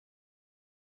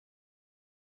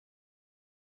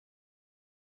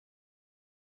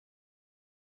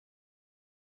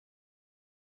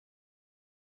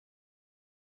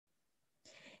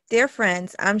Dear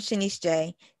friends, I'm Shanice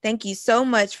J. Thank you so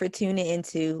much for tuning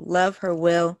into Love Her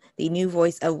Will, the new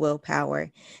voice of willpower.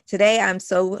 Today, I'm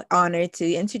so honored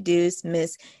to introduce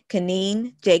Miss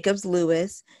Keneene Jacobs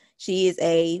Lewis. She is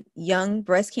a young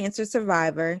breast cancer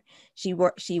survivor. She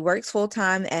works full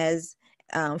time as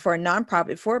for a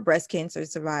nonprofit for breast cancer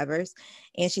survivors,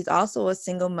 and she's also a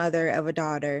single mother of a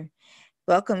daughter.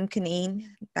 Welcome, Keneene.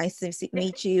 Nice to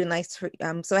meet you.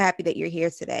 I'm so happy that you're here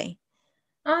today.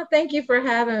 Oh, thank you for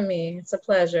having me. It's a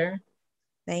pleasure.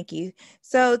 Thank you.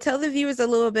 So tell the viewers a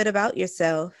little bit about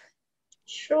yourself.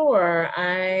 Sure.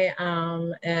 I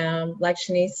am, like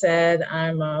Shanice said,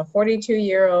 I'm a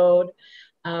 42-year-old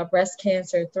breast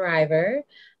cancer thriver.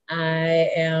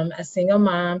 I am a single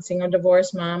mom, single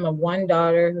divorced mom of one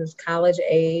daughter who's college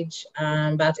age,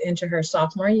 about to enter her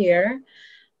sophomore year.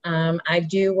 I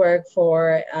do work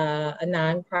for a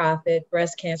nonprofit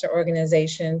breast cancer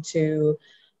organization to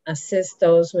assist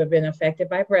those who have been affected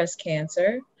by breast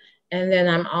cancer. And then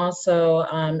I'm also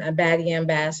a baddie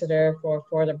ambassador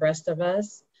for the Breast of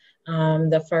Us,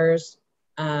 the first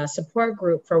support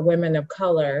group for women of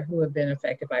color who have been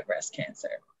affected by breast cancer.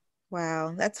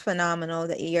 Wow, that's phenomenal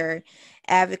that your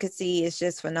advocacy is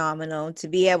just phenomenal to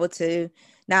be able to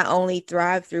not only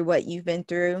thrive through what you've been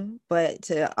through, but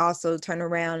to also turn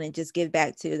around and just give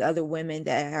back to the other women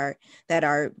that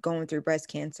are going through breast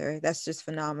cancer. That's just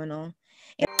phenomenal.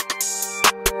 Yeah.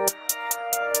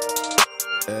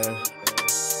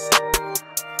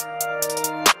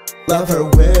 Love her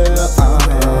will,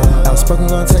 outspoken,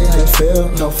 gonna tell you how you feel.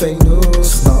 No fake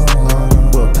news, no.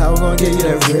 Willpower gonna get you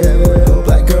that real.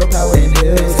 Black girl power in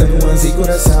hills, everyone's equal,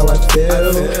 that's how I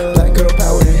feel. Black girl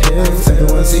power in hills,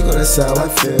 everyone's equal, that's how I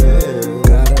feel.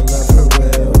 Gotta love her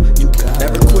will, you gotta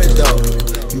never quit though.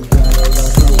 You gotta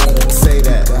love her will, say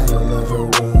that. Gotta love her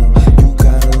will, you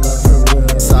gotta love her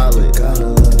will. Solid, gotta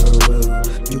love her will,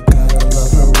 you gotta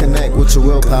love her will. Connect with your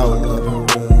willpower.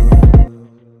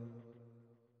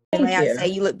 And Thank may I you. say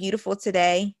you look beautiful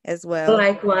today as well.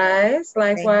 Likewise,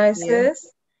 Thank likewise, you.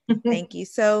 sis. Thank you.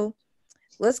 So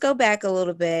let's go back a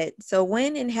little bit. So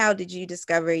when and how did you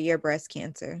discover your breast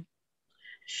cancer?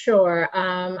 Sure.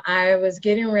 I was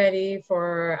getting ready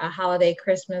for a holiday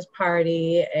Christmas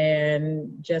party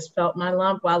and just felt my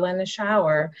lump while in the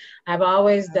shower. I've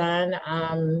always done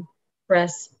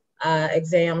breast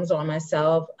exams on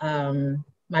myself.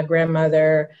 My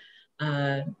grandmother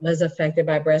was affected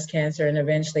by breast cancer and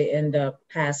eventually ended up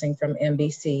passing from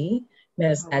MBC, Oh,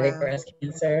 metastatic wow. breast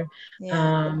cancer.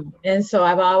 Yeah. And so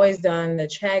I've always done the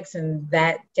checks, and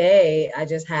that day I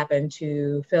just happened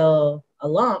to feel a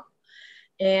lump.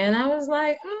 And I was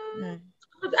like, Mm.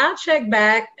 I'll check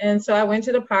back. And so I went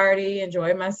to the party,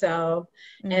 enjoyed myself.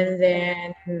 Mhm. And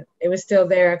then it was still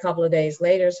there a couple of days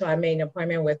later. So I made an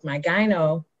appointment with my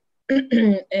gyno.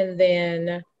 And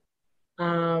then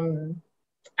um,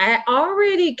 I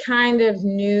already kind of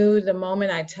knew the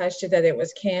moment I touched it that it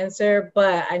was cancer,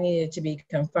 but I needed to be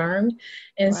confirmed.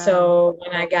 And Wow. so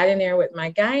when I got in there with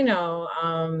my gyno,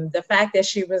 the fact that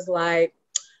she was like,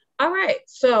 all right,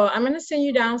 so I'm gonna send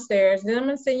you downstairs, then I'm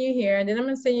gonna send you here, and then I'm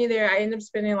gonna send you there. I ended up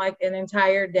spending like an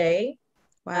entire day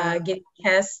Wow. getting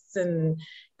tests and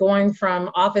going from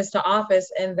office to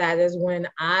office, and that is when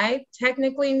I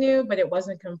technically knew, but it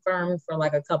wasn't confirmed for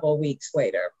like a couple of weeks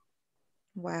later.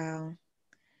 Wow.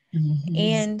 Mhm.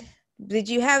 And did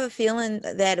you have a feeling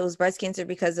that it was breast cancer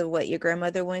because of what your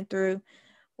grandmother went through?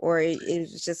 Or it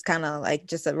was just kind of like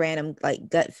just a random like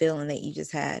gut feeling that you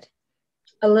just had?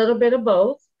 A little bit of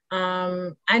both.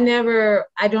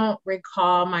 I don't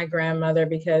recall my grandmother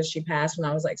because she passed when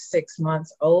I was like 6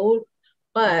 months old.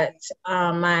 But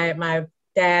my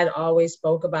dad always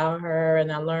spoke about her,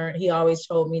 and he always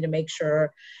told me to make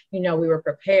sure, we were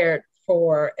prepared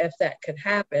for if that could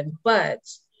happen. But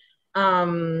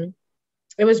um,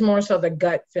 it was more so the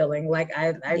gut feeling. Like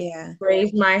I Yeah.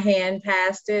 raised my hand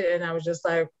past it, and I was just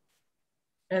like,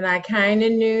 and I kind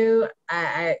of knew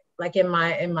I like in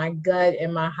my gut,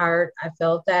 in my heart, I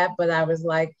felt that, but I was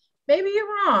like, maybe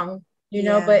you're wrong,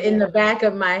 Yeah. but in the back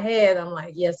of my head, I'm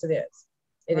like, yes, it is.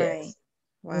 It Right. is.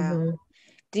 Wow. Mm-hmm.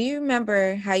 Do you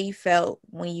remember how you felt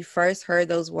when you first heard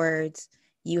those words,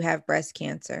 you have breast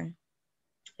cancer?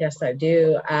 Yes, I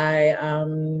do.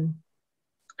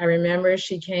 I remember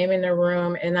she came in the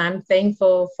room, and I'm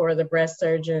thankful for the breast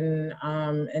surgeon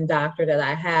and doctor that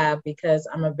I have, because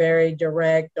I'm a very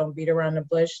direct, don't beat around the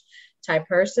bush type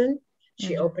person.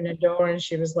 She Hmm. opened the door and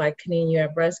she was like, Keneene, you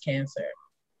have breast cancer.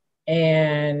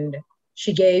 And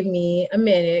she gave me a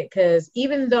minute, because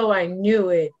even though I knew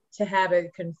it, to have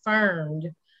it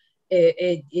confirmed,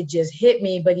 it just hit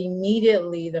me. But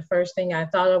immediately, the first thing I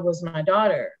thought of was my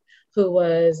daughter. who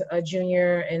was a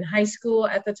junior in high school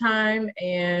at the time.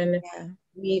 And Yeah.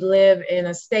 we live in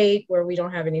a state where we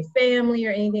don't have any family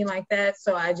or anything like that.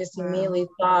 So I just Wow. immediately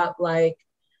thought, like,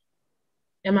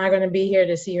 am I going to be here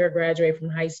to see her graduate from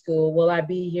high school? Will I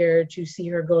be here to see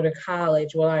her go to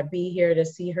college? Will I be here to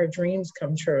see her dreams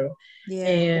come true? Yeah.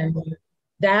 And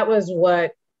that was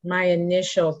what my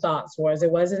initial thoughts was.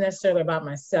 It wasn't necessarily about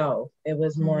myself. It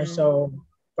was more Hmm. so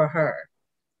for her.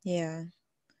 Yeah.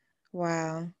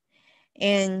 Wow.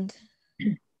 And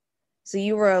so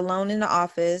you were alone in the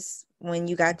office when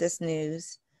you got this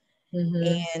news.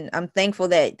 Mm-hmm. And I'm thankful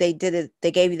that they did it.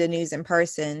 They gave you the news in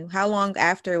person. How long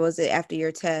after was it after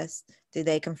your test did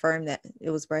they confirm that it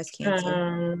was breast cancer?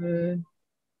 Um,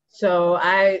 so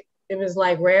it was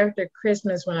like right after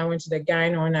Christmas when I went to the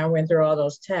gyno and I went through all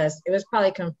those tests. It was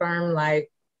probably confirmed like,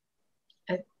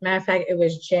 matter of fact, it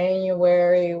was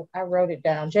January. I wrote it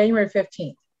down, January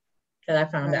 15th that I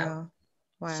found out. Wow.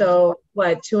 Wow. So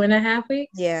what, 2.5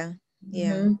 weeks? Yeah.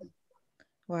 Yeah. Mm-hmm.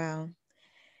 Wow.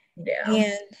 Yeah.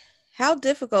 And how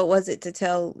difficult was it to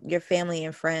tell your family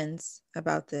and friends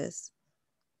about this?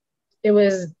 It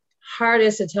was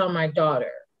hardest to tell my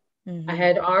daughter. I Mm-hmm.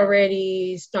 had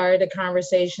already started a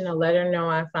conversation to let her know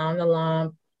I found the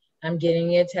lump. I'm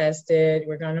getting it tested.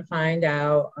 We're going to find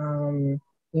out. And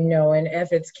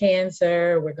if it's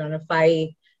cancer, we're going to fight.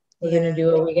 We're going to Yeah.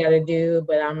 do what we got to do,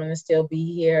 but I'm going to still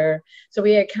be here. So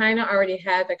we had kind of already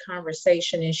had the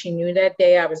conversation, and she knew that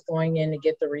day I was going in to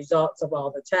get the results of all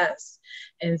the tests.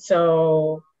 And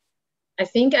so I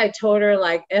think I told her,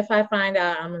 like, if I find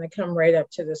out, I'm going to come right up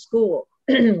to the school,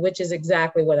 which is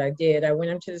exactly what I did. I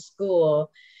went up to the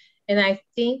school, and I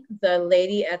think the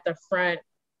lady at the front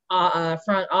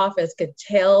office could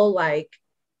tell, like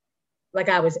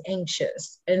I was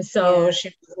anxious. And so Yeah. she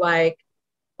was like,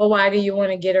 well, why do you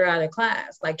want to get her out of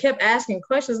class? Like, kept asking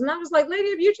questions. And I was like, lady,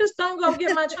 if you just don't go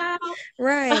get my child.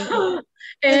 Right.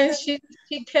 And she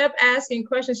kept asking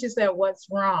questions. She said, what's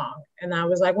wrong? And I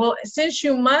was like, well, since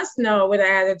you must know, with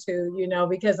attitude,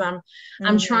 because I'm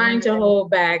Mm-hmm. trying to hold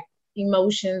back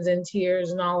emotions and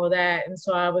tears and all of that. And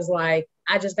so I was like,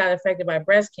 I just got affected by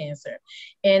breast cancer.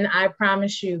 And I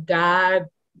promise you, God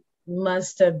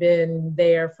must have been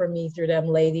there for me through them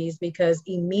ladies, because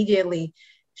immediately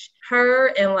her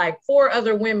and like 4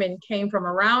 other women came from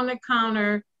around the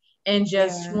counter and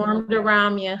just Yeah. swarmed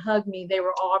around me and hugged me. They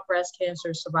were all breast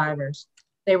cancer survivors.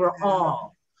 They were Wow.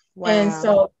 all. And Wow.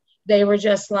 so they were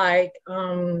just like,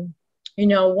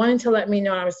 wanting to let me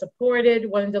know I was supported,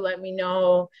 wanting to let me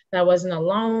know that I wasn't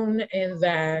alone, and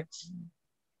that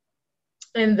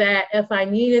if I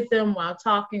needed them while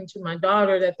talking to my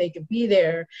daughter, that they could be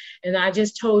there. And I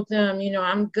just told them,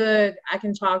 I'm good. I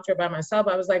can talk to her by myself.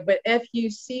 I was like, but if you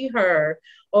see her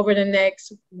over the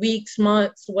next weeks,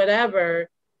 months, whatever,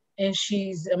 and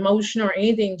she's emotional or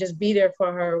anything, just be there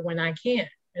for her when I can.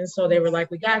 And so they were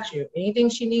like, we got you. Anything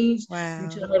she needs, you Wow.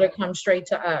 tell her to come straight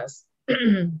to us.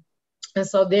 And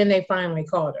so then they finally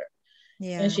called her.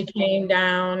 And Yeah. she came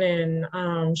down,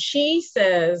 and she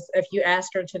says, if you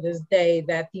ask her to this day,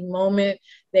 that the moment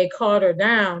they called her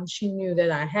down, she knew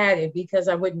that I had it, because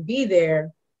I wouldn't be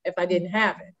there if I didn't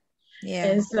have it. Yeah.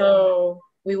 And so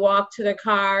we walked to the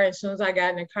car. As soon as I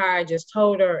got in the car, I just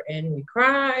told her, and we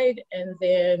cried. And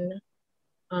then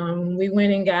we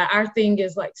went and got, our thing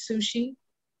is like sushi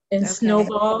and Okay.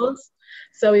 snowballs.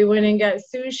 So we went and got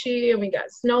sushi, and we got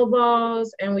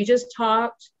snowballs, and we just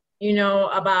talked,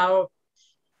 about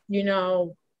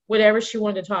whatever she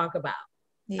wanted to talk about.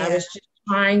 I Yeah. was just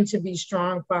trying to be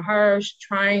strong for her,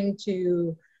 trying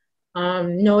to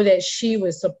know that she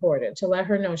was supported, to let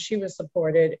her know she was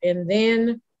supported. And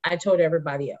then I told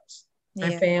everybody else,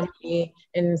 my Yeah. family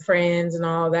and friends and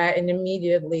all that. And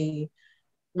immediately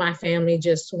my family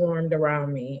just swarmed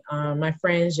around me. My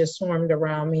friends just swarmed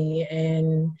around me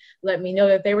and let me know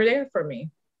that they were there for me.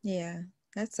 Yeah.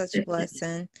 That's such a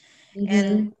blessing.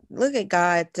 And Mm-hmm. look at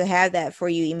God to have that for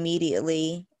you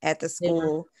immediately at the Yeah.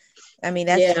 school. I mean,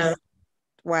 that's Yeah. just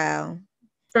wow.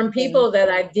 From And people that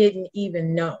I didn't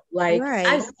even know. Like, right.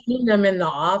 I've seen them in the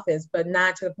office, but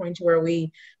not to the point to where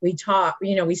we talked,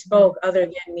 we Mhm. spoke, other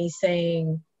than me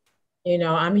saying,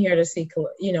 I'm here to see,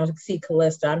 to see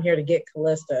Callista. I'm here to get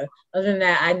Callista. Other than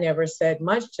that, I never said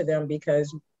much to them,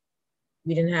 because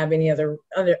we didn't have any other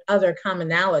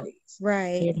commonalities,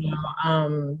 Right.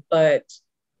 but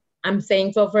I'm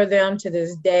thankful for them to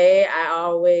this day. I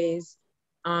always,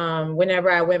 whenever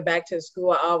I went back to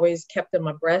school, I always kept them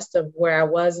abreast of where I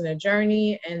was in the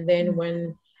journey. And then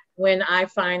when I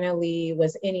finally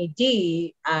was in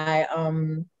ED, I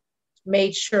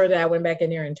made sure that I went back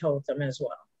in there and told them as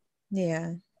well.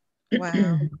 Yeah.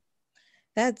 Wow.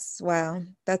 That's wow.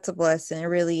 That's a blessing. It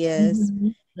really is.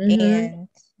 Mhm. Mm-hmm.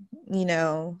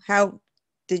 And, how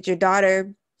did your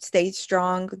daughter stay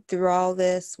strong through all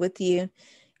this with you?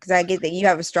 Because I get that you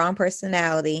have a strong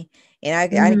personality, and I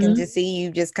can Mm-hmm. just see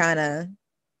you just kind of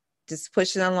just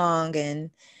pushing along.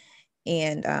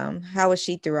 And how was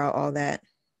she throughout all that?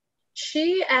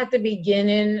 She, at the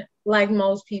beginning, like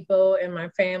most people in my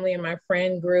family and my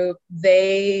friend group,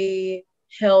 they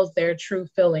held their true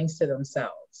feelings to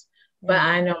themselves. But Mm,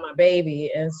 I know my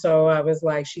baby. And so I was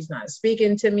like, she's not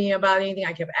speaking to me about anything.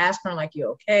 I kept asking her, like, you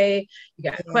okay? You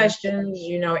got yeah, questions,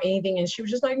 anything. And she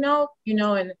was just like, no,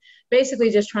 and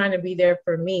basically just trying to be there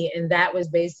for me. And that was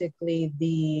basically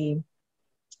the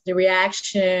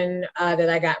reaction that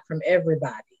I got from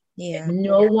everybody. yeah,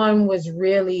 No one was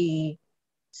really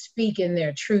speaking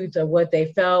their truth of what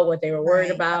they felt, what they were worried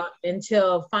right, about,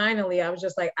 until finally I was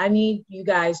just like, I need you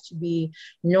guys to be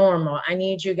normal. I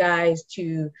need you guys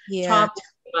to yeah, talk to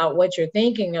me about what you're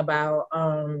thinking about,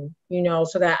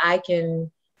 so that I can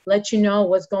let you know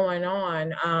what's going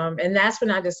on. And that's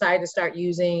when I decided to start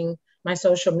using my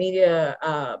social media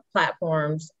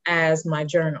platforms as my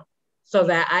journal so yeah,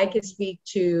 that I could speak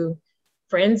to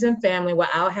friends and family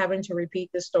without having to repeat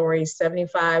the story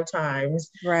 75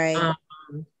 times. right,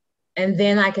 Um, and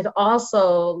then I could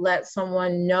also let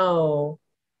someone know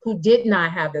who did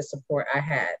not have the support I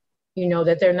had,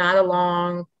 that they're not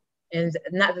alone and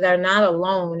not they're not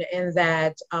alone, and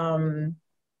that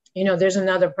there's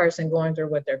another person going through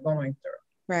what they're going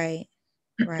right,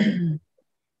 right. through.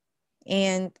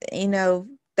 And,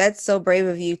 that's so brave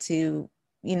of you to,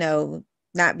 you know,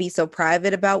 not be so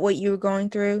private about what you were going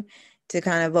through, to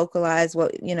kind of vocalize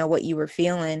what you were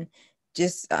feeling,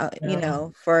 just, Yeah.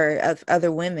 for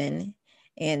other women.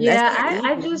 And that's Yeah, not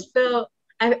I easy. just felt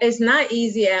it's not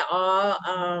easy at all.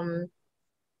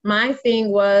 My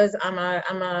thing was I'm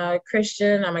a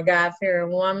Christian, I'm a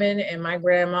God-fearing woman, and my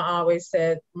grandma always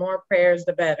said more prayers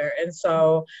the better. And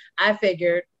so I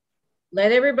figured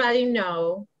let everybody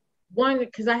know, one,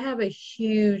 because I have a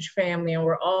huge family and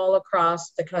we're all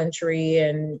across the country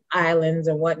and islands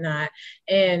and whatnot.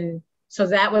 And so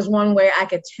that was one way I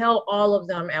could tell all of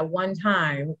them at one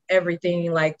time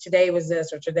everything, like today was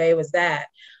this or today was that.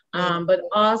 Yeah, But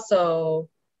also,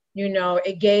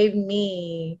 it gave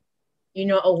me,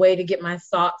 a way to get my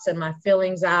thoughts and my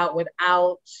feelings out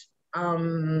without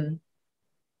um,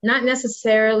 not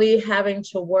necessarily having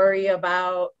to worry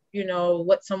about,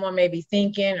 what someone may be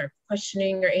thinking or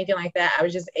questioning or anything like that. I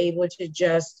was just able to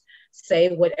just say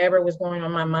whatever was going on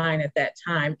in my mind at that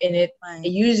time. And it right,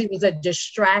 usually was a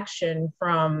distraction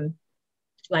from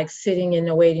like sitting in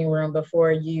the waiting room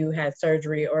before you had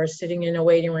surgery or sitting in the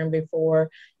waiting room before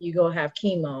you go have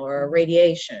chemo or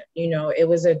radiation. It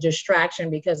was a distraction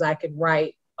because I could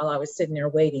write while I was sitting there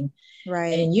waiting.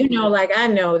 right. And like I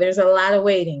know, there's a lot of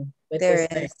waiting with There this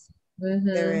thing. is.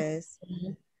 There Mm-hmm. is.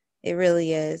 It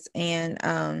really is. And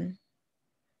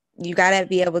you got to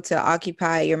be able to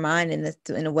occupy your mind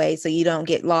in a way so you don't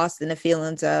get lost in the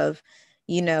feelings of,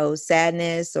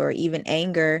 sadness or even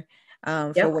anger,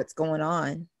 for Yep. what's going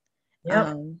on. Yep.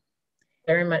 Um,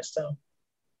 Very much so.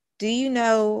 do you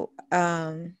know,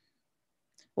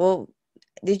 well,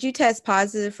 did you test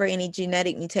positive for any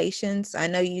genetic mutations? I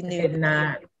know you I knew. did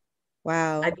not.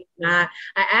 I Wow. did not.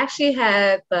 I actually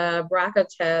had the BRCA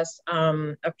test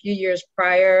a few years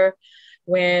prior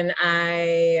when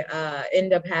I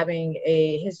ended up having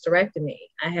a hysterectomy.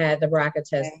 I had the BRCA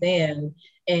test Okay. then,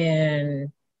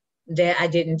 and that I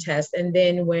didn't test. And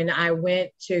then when I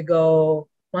went to go,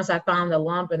 once I found the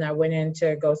lump and I went in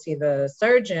to go see the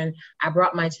surgeon, I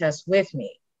brought my test with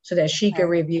me so that she could Okay.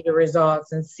 review the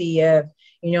results and see if,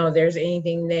 there's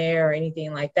anything there or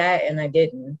anything like that. And I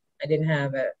didn't. I didn't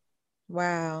have it.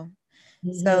 Wow.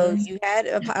 So Mm-hmm.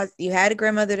 you had a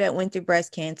grandmother that went through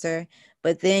breast cancer,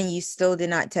 but then you still did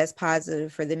not test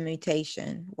positive for the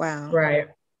mutation. Wow. Right.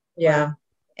 Wow. Yeah,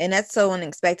 And that's so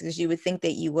unexpected because you would think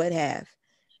that you would have.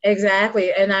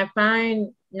 exactly. And I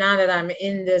find now that I'm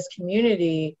in this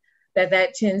community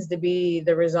that tends to be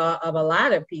the result of a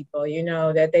lot of people,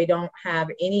 that they don't have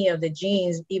any of the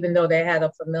genes, even though they had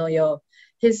a familial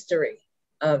history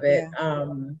of it. Yeah.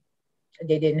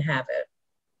 They didn't have it.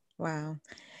 Wow.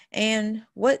 And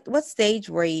what stage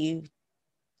were you?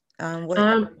 What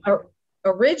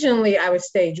Originally, I was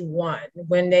stage one.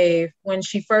 When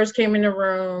she first came in the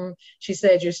room, she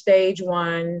said you're stage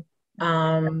one,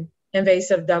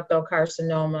 invasive ductal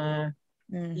carcinoma,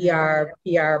 mm-hmm.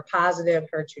 PR positive,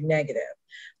 HER2 negative.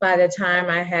 By the time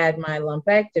I had my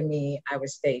lumpectomy, I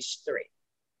was stage three.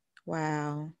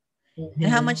 Wow.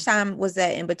 And how much Mm-hmm. time was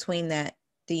that in between that?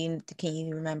 Can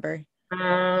you remember?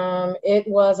 It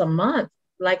was a month,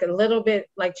 like a little bit,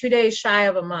 like 2 days shy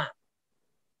of a month.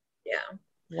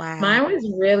 Yeah. Wow. Mine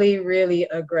was really, really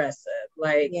aggressive.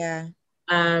 Like, Yeah.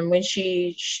 when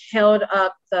she held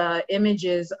up the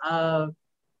images of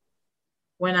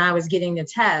when I was getting the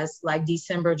test, like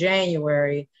December,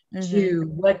 January, Mm-hmm. to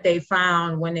what they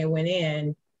found when they went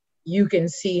in, you can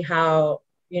see how,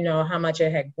 how much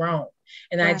it had grown.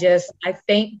 And Right. I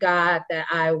thank God that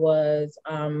I was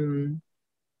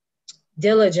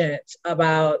diligent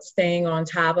about staying on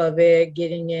top of it,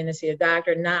 getting in to see a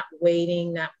doctor, not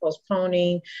waiting, not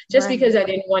postponing, just Right. because I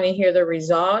didn't want to hear the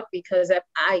result. Because if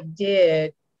I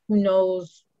did, who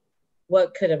knows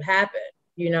what could have happened,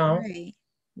 you know? Right.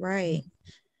 Right.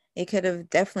 It could have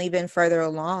definitely been further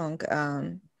along,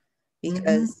 Mm-hmm.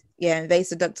 because yeah,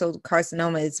 invasive ductal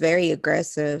carcinoma is very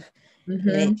aggressive, and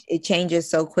Mm-hmm. it changes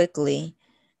so quickly.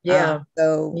 Yeah.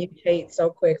 So Mutate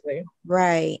so quickly.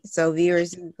 right. So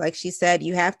viewers, like she said,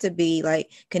 you have to be,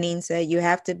 like Keneene said, you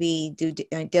have to be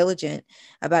diligent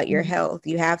about your Mm-hmm. health.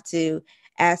 You have to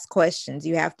ask questions.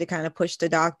 You have to kind of push the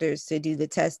doctors to do the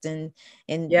testing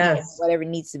and Yes. whatever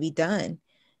needs to be done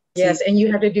to, Yes. And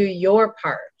you have to do your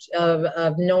part of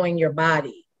yeah, knowing your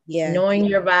body,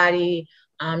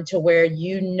 to where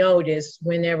you notice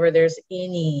whenever there's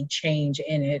any change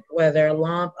in it, whether a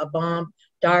lump, a bump,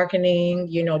 darkening,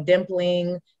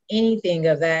 dimpling, anything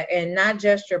of that. And not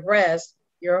just your breast,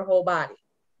 your whole body.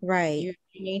 right, You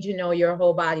need to know your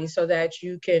whole body so that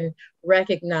you can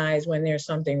recognize when there's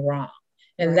something wrong.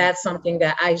 And right. that's something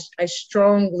that I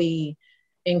strongly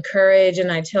encourage,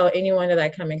 and I tell anyone that I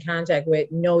come in contact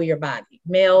with, know your body,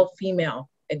 male, female,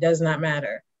 it does not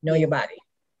matter. Know Yeah, your body.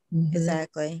 Mm-hmm.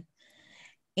 exactly.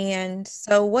 And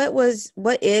so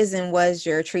what is and was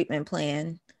your treatment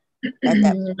plan at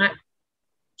that point?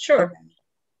 Sure.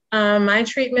 My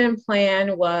treatment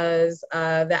plan was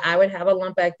that I would have a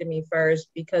lumpectomy first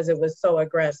because it was so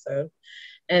aggressive.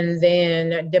 And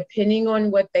then, depending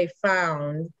on what they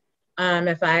found,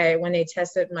 when they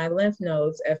tested my lymph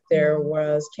nodes, if there Mhm.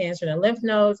 was cancer in the lymph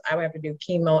nodes, I would have to do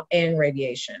chemo and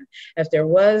radiation. If there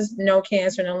was no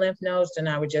cancer in the lymph nodes, then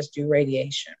I would just do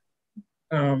radiation.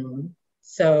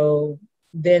 So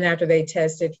then, after they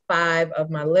tested 5 of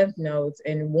my lymph nodes,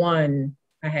 and 1,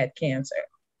 I had cancer.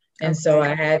 And so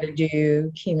Okay. I had to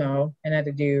do chemo and I had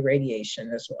to do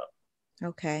radiation as well.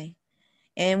 Okay.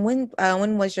 And when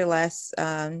was your last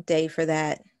day for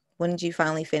that? When did you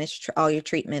finally finish all your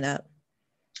treatment up?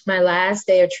 My last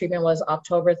day of treatment was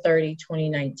October 30,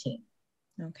 2019.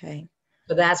 Okay.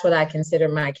 So that's what I consider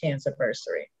my cancer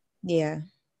bursary. Yeah.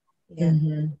 Yeah.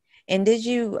 Mm-hmm. And did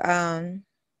you have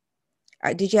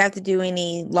to do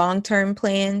any long-term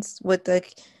plans with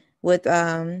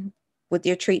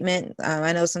your treatment?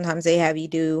 I know sometimes they have you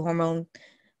do hormone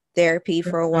therapy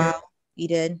for a while. You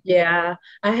did? Yeah,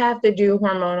 I have to do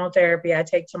hormonal therapy. I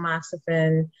take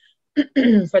tamoxifen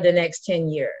for the next 10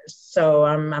 years. So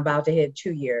I'm about to hit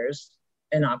 2 years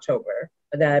in October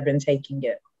that I've been taking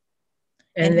it.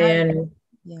 And And how, then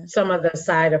yeah. some of the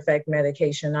side effect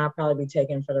medication I'll probably be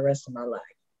taking for the rest of my life.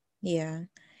 Yeah.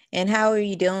 And how are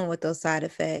you dealing with those side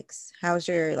effects? How's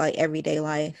your like everyday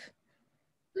life?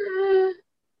 Mm,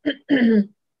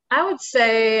 I would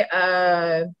say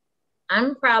I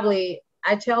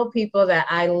tell people that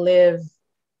I live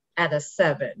at a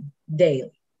 7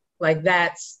 daily. Like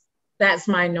that's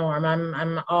my norm.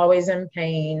 I'm always in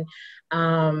pain,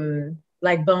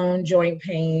 like bone joint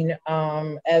pain,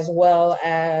 as well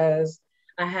as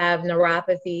I have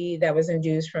neuropathy that was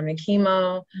induced from the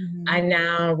chemo. Hmm. I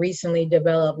now recently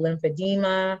developed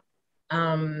lymphedema.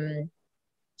 Um,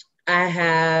 I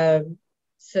have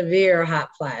severe hot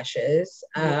flashes,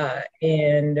 Yeah.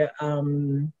 and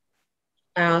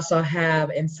I also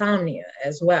have insomnia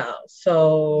as well.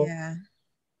 So, Yeah.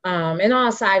 and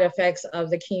all side effects of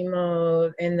the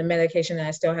chemo and the medication that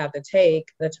I still have to take,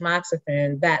 the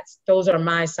tamoxifen, those are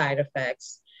my side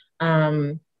effects.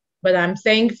 Um, but I'm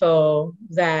thankful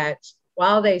that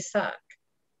while they suck,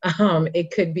 it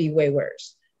could be way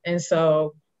worse. And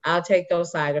so I'll take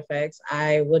those side effects.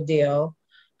 I will deal.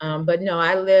 But no,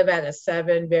 I live at a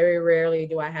 7. Very rarely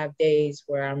do I have days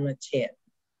where I'm a 10. Yeah.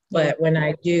 But when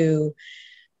I do,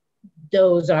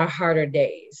 those are harder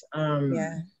days.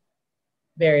 Yeah.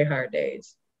 Very hard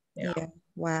days. Yeah. Yeah.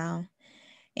 Wow.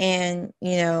 And,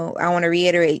 I want to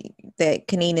reiterate that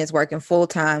Keneene is working full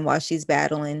time while she's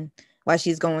going,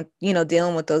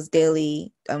 dealing with those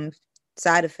daily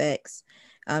side effects.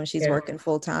 She's Yeah. working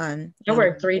full time, I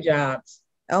work 3 jobs,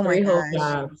 Oh my 3 whole gosh.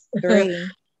 jobs. 3.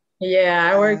 Yeah,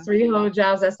 I work Wow. 3 whole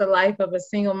jobs. That's the life of a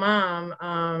single mom,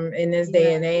 in this day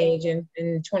Yeah. and age,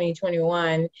 in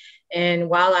 2021. And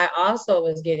while I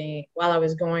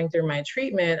was going through my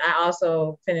treatment, I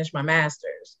also finished my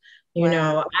master's.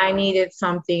 Wow. I needed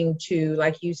something to,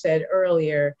 like you said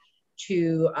earlier,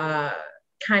 to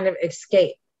kind of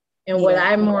escape. And what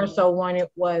I more so wanted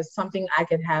was something I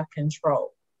could have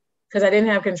control, because I didn't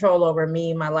have control over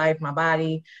me, my life, my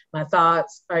body, my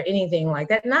thoughts, or anything like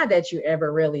that. Not that you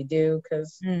ever really do,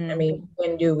 because I mean,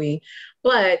 when do we?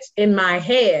 But in my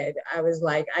head, I was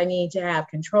like, I need to have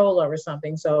control over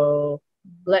something. So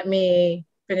let me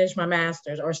finish my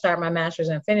master's, or start my master's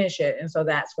and finish it. And so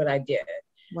that's what I did.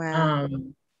 Wow.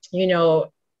 You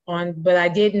know, but I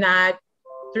did not,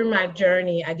 through my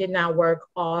journey, I did not work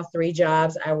all 3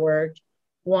 jobs. I worked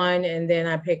one, and then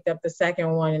I picked up the second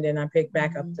one, and then I picked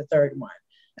back up the third one.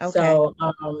 Okay. So,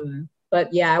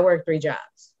 but yeah, I worked 3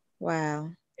 jobs.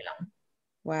 Wow. Yeah.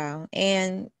 Wow.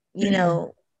 And, you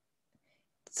know,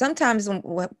 sometimes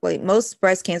most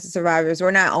breast cancer survivors,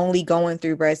 we're not only going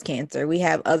through breast cancer, we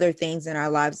have other things in our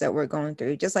lives that we're going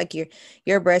through, just like you're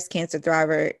a breast cancer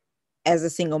thriver as a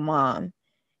single mom.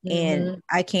 And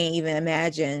I can't even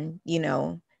imagine, you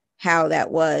know, how that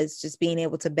was, just being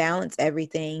able to balance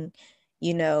everything,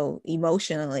 you know,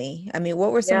 emotionally. I mean,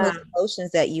 what were some of the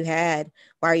emotions that you had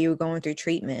while you were going through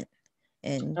treatment?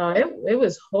 And it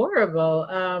was horrible,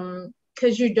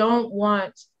 because you don't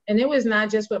want, and it was not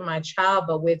just with my child,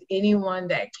 but with anyone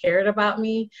that cared about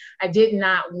me, I did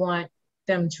not want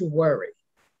them to worry.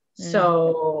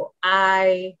 So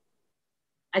I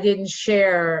didn't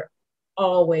share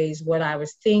always what I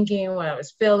was thinking, what I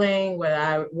was feeling,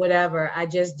 whatever. I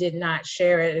just did not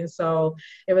share it. And so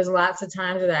it was lots of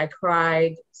times that I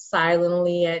cried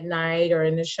silently at night, or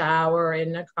in the shower, or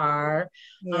in the car,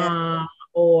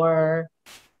 or,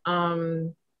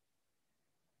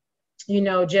 you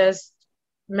know, just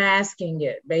masking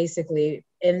it basically.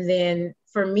 And then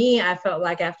for me, I felt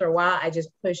like after a while, I just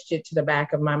pushed it to the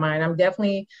back of my mind. I'm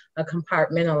definitely a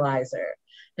compartmentalizer.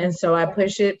 And so I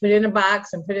put it in a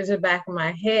box and put it to the back of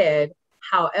my head.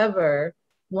 However,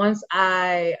 once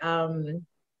I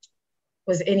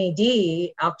was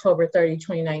NED, October 30,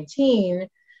 2019,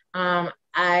 all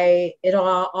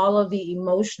of the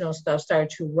emotional stuff started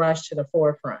to rush to the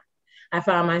forefront. I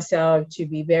found myself to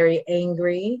be very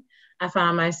angry. I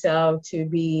found myself to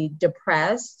be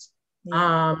depressed.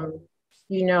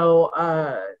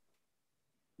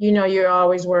 You're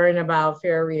always worrying about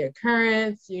fear of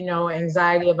reoccurrence,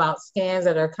 anxiety about scans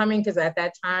that are coming, because at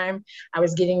that time I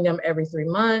was getting them every 3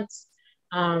 months.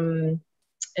 And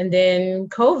then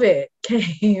COVID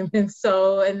came. And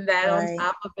that on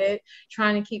top of it,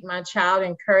 trying to keep my child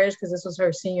encouraged, because this was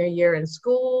her senior year in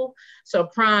school. So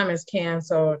prom is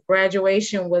canceled.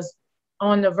 Graduation was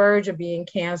on the verge of being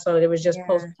canceled. It was just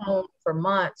postponed for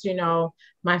months.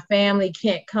 My family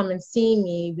can't come and see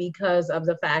me because of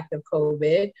the fact of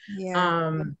COVID.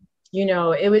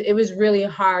 It was really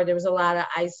hard. There was a lot of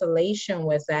isolation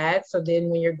with that. So then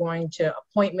when you're going to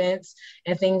appointments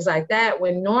and things like that,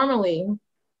 when normally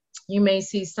you may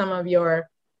see some of your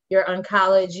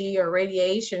oncology or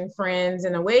radiation friends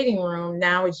in a waiting room,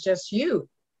 now it's just you.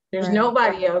 There's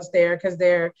nobody else there, because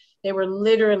they were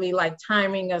literally like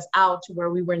timing us out to where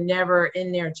we were never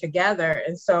in there together.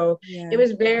 And so it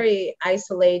was very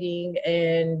isolating,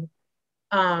 and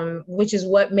which is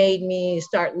what made me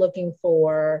start looking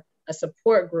for a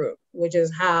support group, which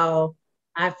is how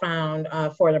I found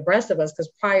For the Breast of Us. Because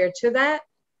prior to that,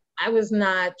 I was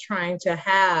not trying to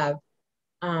have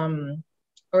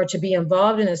or to be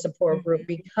involved in a support group,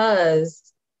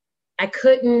 because I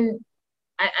couldn't.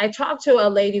 I talked to a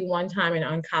lady one time in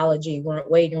oncology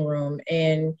waiting room,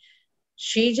 and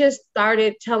she just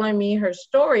started telling me her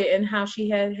story and how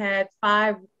she had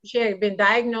been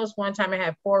diagnosed one time and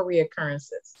had 4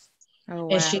 reoccurrences. Oh, wow.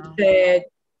 And she said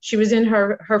she was in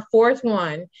her 4th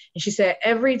one, and she said,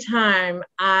 every time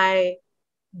I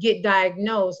get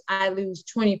diagnosed, I lose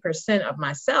 20% of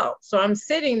myself. So I'm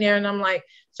sitting there and I'm like,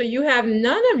 so you have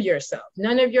none of yourself,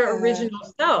 none of your original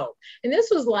self. And this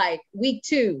was like week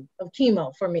 2 of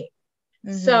chemo for me.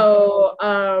 So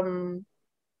I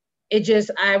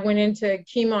went into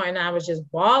chemo and I was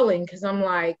just bawling, because I'm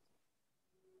like,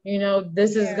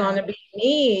 this is going to be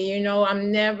me,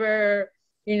 I'm never,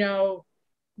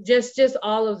 just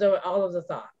all of the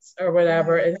thoughts or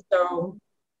whatever. And so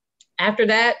after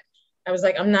that, I was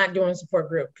like, I'm not doing support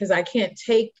group, because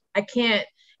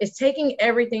it's taking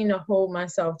everything to hold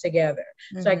myself together.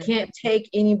 So I can't take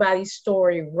anybody's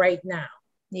story right now.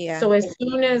 So as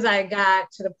soon as I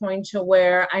got to the point to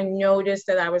where I noticed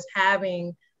that I was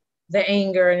having the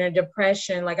anger and the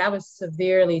depression, like I was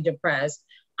severely depressed,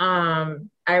 I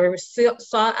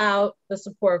sought out the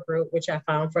support group, which I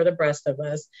found For the Breast of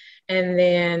Us. And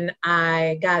then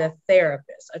I got a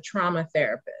therapist, a trauma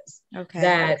therapist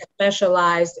that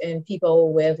specialized in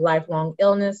people with lifelong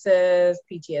illnesses,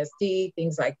 PTSD,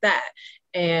 things like that.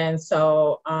 And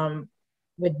so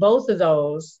with both of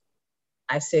those,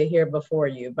 I sit here before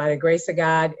you. By the grace of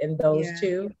God in those Yeah.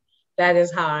 two, that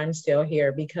is how I'm still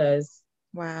here, because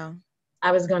Wow.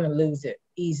 I was going to lose it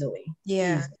easily.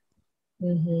 Yeah.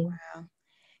 Mm-hmm. Wow.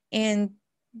 And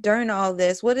during all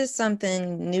this, what is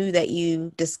something new that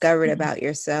you discovered about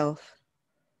yourself?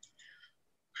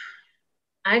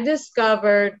 I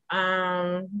discovered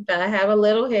that I have a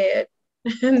little head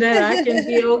and that I can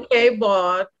be okay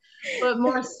bald. But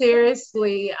more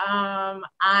seriously,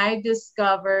 I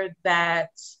discovered that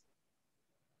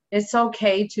it's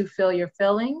okay to feel your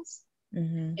feelings.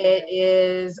 Mm-hmm. It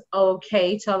is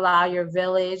okay to allow your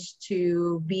village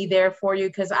to be there for you,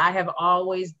 because I have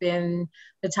always been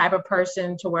the type of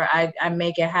person to where I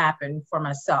make it happen for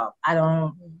myself.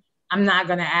 I'm not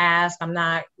going to ask. I'm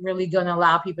not really going to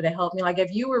allow people to help me. Like,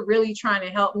 if you were really trying to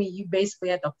help me, you basically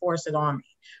had to force it on me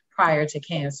prior to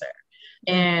cancer.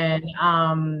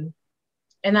 Mm-hmm.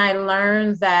 And I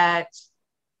learned that,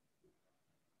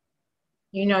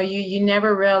 you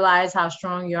never realize how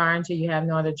strong you are until you have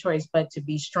no other choice but to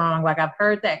be strong. Like, I've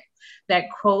heard that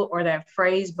quote or that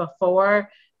phrase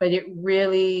before, but it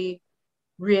really,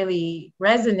 really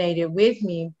resonated with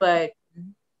me. But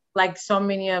like so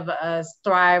many of us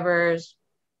thrivers,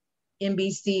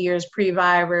 NBCers,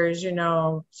 previvers,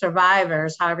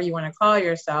 survivors, however you want to call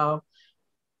yourself,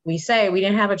 we say we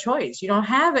didn't have a choice. You don't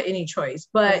have any choice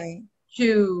but Right.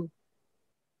 to,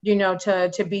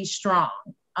 to be strong.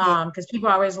 Yeah. Because people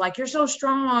are always like, you're so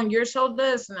strong, you're so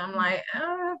this. And I'm like,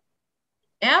 am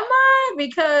I?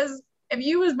 Because if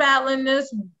you was battling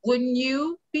this, wouldn't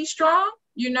you be strong?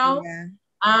 Yeah.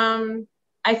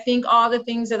 I think all the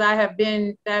things that I've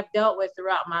dealt with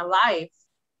throughout my life,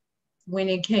 when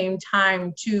it came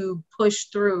time to push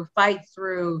through, fight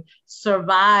through,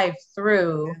 survive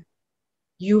through,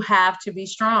 you have to be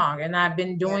strong. And I've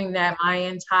been Yeah. doing that my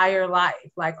entire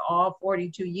life, like all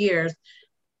 42 years.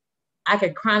 I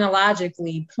could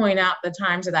chronologically point out the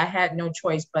times that I had no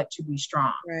choice but to be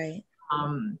strong. Right.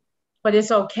 But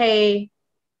it's okay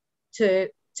to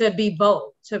be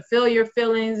both, to feel your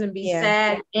feelings and be Yeah.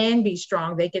 sad and be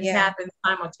strong. They can Yeah. happen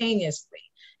simultaneously.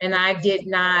 And I did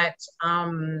not,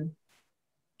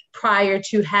 prior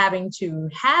to having to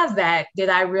have that, did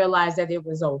I realize that it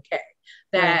was okay.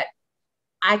 That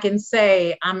I can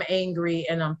say I'm angry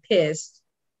and I'm pissed,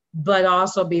 but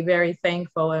also be very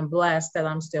thankful and blessed that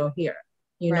I'm still here.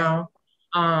 Right.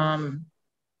 Um,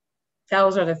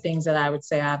 those are the things that I would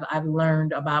say I've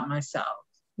learned about myself.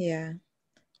 Yeah.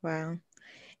 Wow.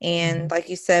 And like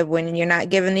you said, when you're not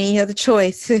given any other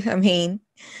choice, I mean,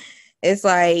 it's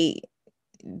like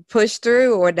push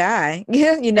through or die.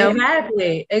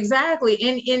 Exactly.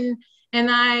 In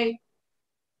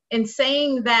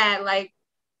saying that, like,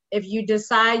 if you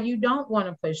decide you don't want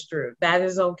to push through, that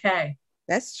is okay.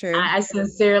 That's true. I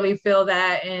sincerely feel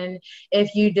that. And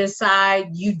if you decide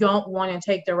you don't want to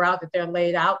take the route that they're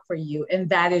laid out for you, and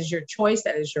that is your choice,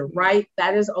 that is your right,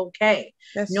 that is okay.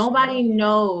 That's Nobody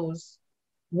knows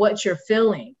what you're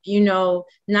feeling,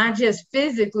 not just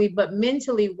physically, but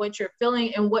mentally, what you're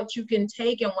feeling and what you can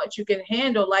take and what you can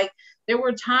handle. Like, there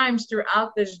were times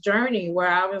throughout this journey where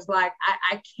I was like,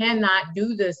 I cannot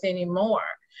do this anymore.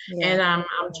 Yeah. And I'm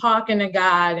talking to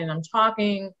God, and I'm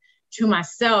talking to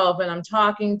myself, and I'm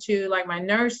talking to like my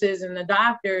nurses and the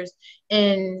doctors,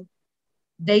 and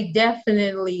they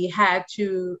definitely had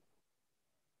to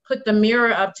put the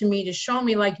mirror up to me to show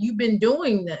me, like, you've been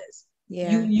doing this.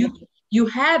 Yeah. You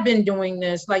have been doing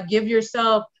this. Like, give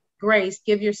yourself grace,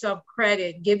 give yourself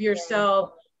credit, give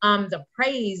yourself the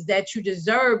praise that you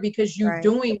deserve, because you're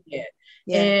doing it.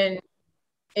 Yeah. And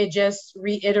it just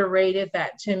reiterated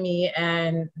that to me,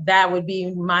 and that would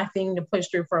be my thing to push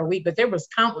through for a week. But there was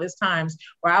countless times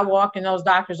where I walked in those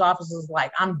doctors' offices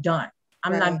like, I'm done.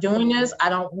 I'm not doing this. I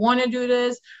don't want to do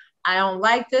this. I don't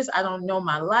like this. I don't know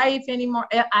my life anymore.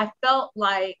 I felt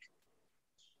like,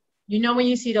 when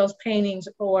you see those paintings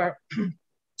or,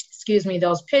 excuse me,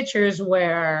 those pictures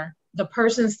where the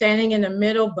person's standing in the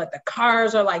middle, but the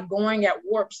cars are like going at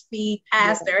warp speed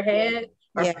past their head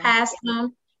or past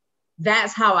them.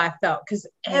 That's how I felt, because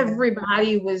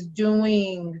everybody was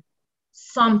doing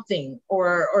something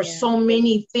or so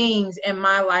many things, and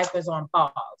my life was on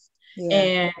pause.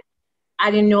 And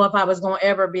I didn't know if I was going to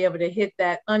ever be able to hit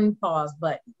that unpause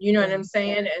button. You know what I'm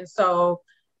saying? And so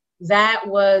that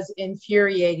was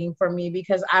infuriating for me,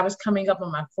 because I was coming up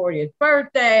on my 40th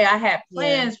birthday. I had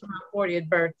plans for my 40th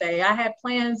birthday. I had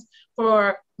plans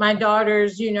for my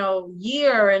daughter's,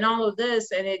 year and all of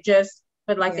this. And it just,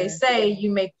 but like they say,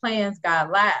 you make plans, God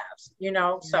laughs,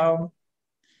 so.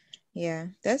 Yeah,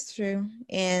 that's true.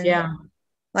 And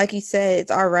like you said,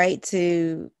 it's all right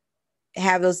to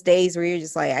have those days where you're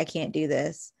just like, I can't do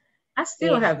this. I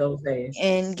still have those days.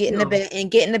 And Still. get in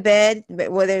the bed,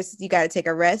 whether it's you got to take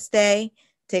a rest day,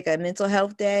 take a mental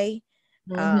health day.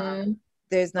 Mm-hmm.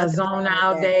 There's A nothing zone wrong with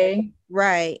out that. day.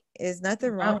 Right. There's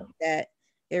nothing wrong Nope. with that.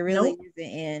 It really Nope.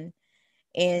 isn't.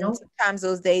 And Nope. sometimes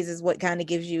those days is what kind of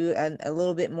gives you a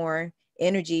little bit more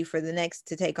energy for the next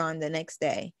to take on the next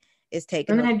day, is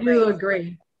taking And those I do breaks.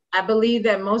 agree. I believe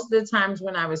that most of the times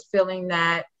when I was feeling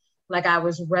that, like I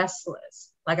was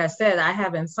restless, like I said, I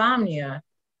have insomnia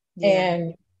Yeah.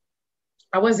 and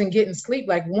I wasn't getting sleep.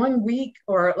 Like 1 week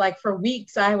or like for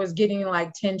weeks, I was getting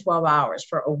like 10, 12 hours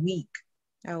for a week.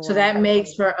 Oh So wow. that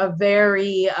makes for a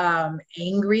very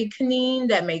angry Keneene.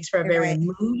 That makes for a very Right.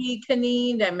 moody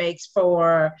Keneene. That makes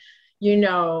for, you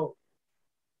know,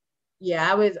 yeah,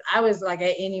 I was like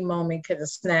at any moment could have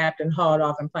snapped and hauled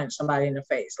off and punched somebody in the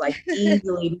face, like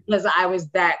easily because I was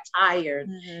that tired.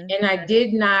 Mm-hmm. And I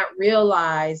did not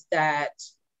realize that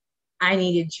I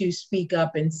needed to speak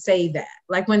up and say that.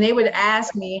 Like when they would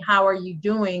ask me, how are you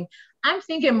doing? I'm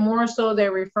thinking more so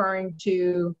they're referring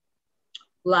to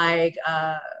like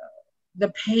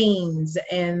the pains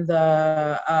and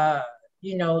the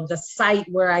site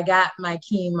where I got my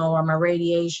chemo or my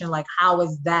radiation, like how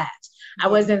is that? I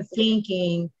Yeah. wasn't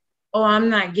thinking, oh, I'm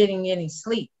not getting any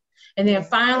sleep. And then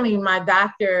finally my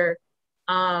doctor,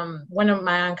 one of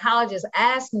my oncologists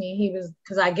asked me, he was,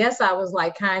 because I guess I was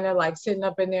like kind of like sitting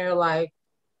up in there like,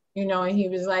 and he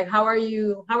was like, how are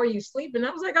you sleeping? I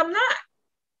was like, I'm not.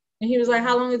 And he was like,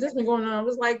 how long has this been going on? I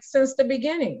was like, since the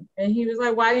beginning. And he was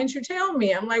like, why didn't you tell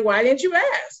me? I'm like, why didn't you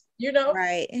ask?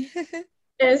 Right.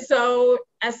 And so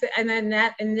I said, and then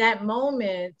in that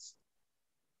moment,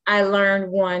 I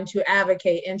learned one to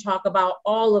advocate and talk about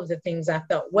all of the things I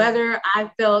felt, whether I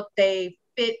felt they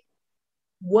fit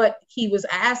what he was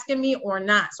asking me or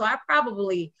not. So I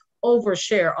probably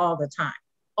overshare all the time.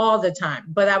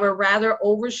 But I would rather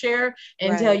overshare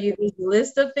and tell Right. you this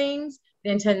list of things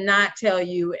than to not tell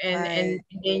you and Right.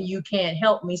 then you can't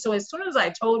help me. So as soon as I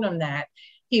told him that,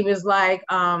 he was like,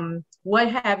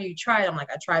 what have you tried? I'm like,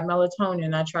 I tried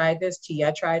melatonin, I tried this tea,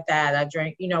 I tried that, I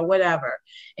drank, whatever.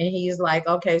 And he's like,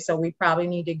 okay, so we probably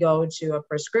need to go to a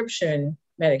prescription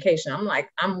medication. I'm like,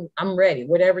 I'm ready,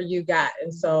 whatever you got.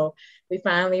 And so we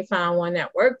finally found one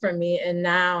that worked for me. And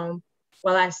now,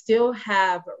 while I still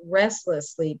have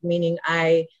restless sleep, meaning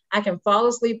I can fall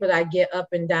asleep, but I get up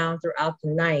and down throughout the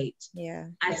night. Yeah.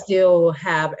 I still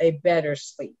have a better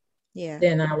sleep Yeah.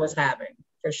 than I was having,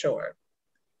 for sure.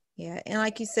 Yeah. And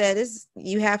like you said,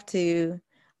 you have to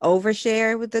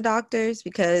overshare with the doctors,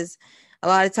 because a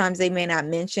lot of times they may not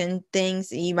mention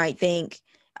things, and you might think,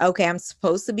 okay, I'm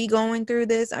supposed to be going through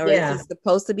this, or is Yeah. this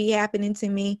supposed to be happening to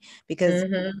me? Because,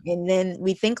 and then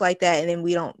we think like that, and then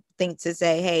we don't think to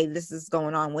say, hey, this is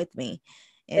going on with me.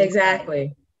 And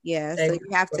Exactly. yeah, so you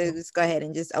have to just go ahead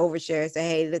and just overshare, say,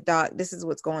 hey, the doc, this is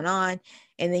what's going on.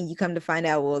 And then you come to find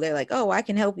out, well, they're like, oh, I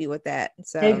can help you with that.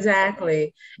 So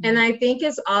Exactly. And I think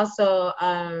it's also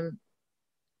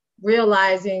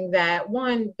realizing that,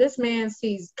 one, this man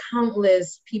sees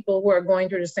countless people who are going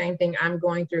through the same thing I'm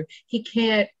going through. He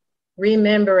can't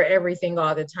remember everything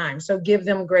all the time. So give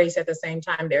them grace at the same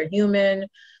time. They're human.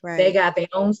 right. They got their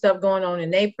own stuff going on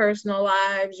in their personal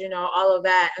lives, all of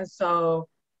that. And so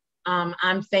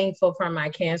I'm thankful for my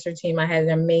cancer team. I had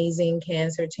an amazing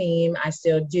cancer team. I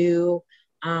still do.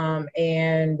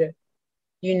 And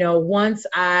once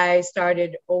I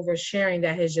started oversharing,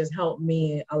 that has just helped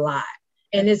me a lot.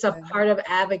 And it's a part of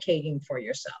advocating for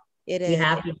yourself. It is. You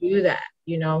have to do that,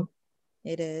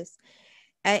 It is.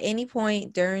 At any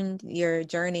point during your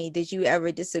journey, did you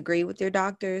ever disagree with your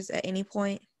doctors at any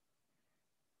point?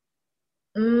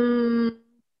 I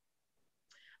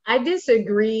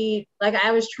disagreed. Like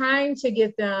I was trying to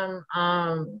get them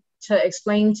to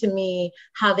explain to me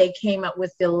how they came up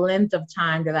with the length of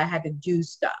time that I had to do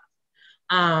stuff.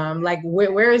 Like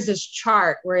where is this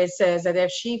chart where it says that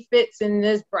if she fits in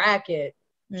this bracket,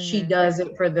 she does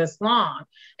it for this long?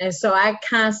 And so I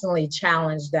constantly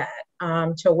challenged that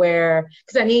to where,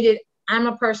 because I'm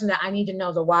a person that I need to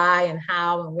know the why and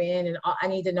how and when, and I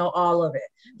need to know all of it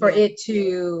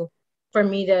for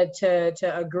me to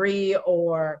agree,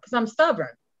 or because I'm stubborn.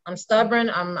 I'm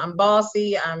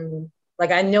bossy. I'm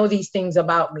like, I know these things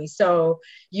about me. So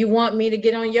you want me to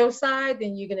get on your side,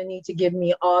 then you're going to need to give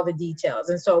me all the details.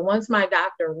 And so once my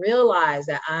doctor realized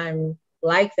that I'm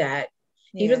like that,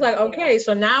 he was like, okay,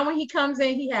 so now when he comes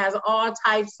in, he has all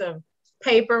types of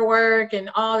paperwork and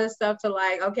all this stuff to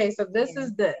like, okay, so this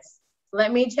is this.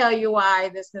 Let me tell you why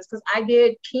this is, because I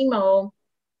did chemo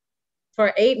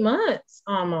for 8 months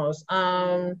almost.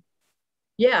 Yeah,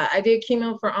 I did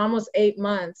chemo for almost 8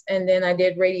 months, and then I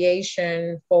did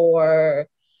radiation for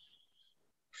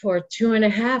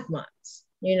 2.5 months.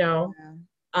 you know.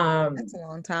 That's a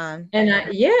long time.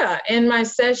 And my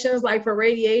sessions, like for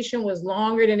radiation, was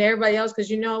longer than everybody else, because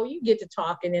you get to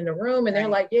talking in the room, and they're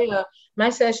like, yeah, my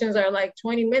sessions are like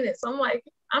 20 minutes. I'm like,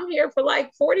 I'm here for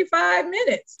like 45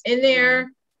 minutes in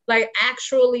there, like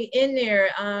actually in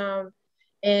there.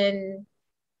 And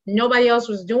nobody else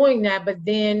was doing that. But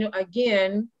then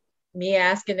again, me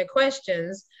asking the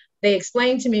questions, they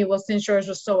explained to me, well, since yours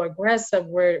was so aggressive,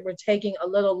 we're taking a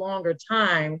little longer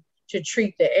time to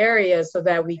treat the area so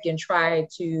that we can try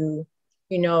to,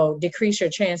 decrease your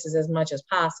chances as much as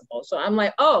possible. So I'm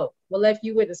like, oh, well, if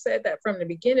you would have said that from the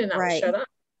beginning, I would shut up,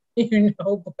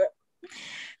 but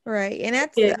right.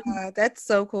 And that's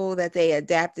so cool that they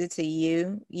adapted to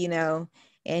you,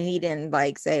 and he didn't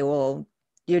like say, well,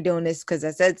 you're doing this because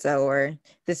I said so, or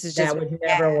this is just that would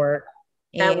never work.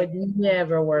 That would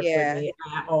never work with me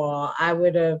at all. I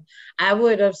would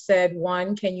have said,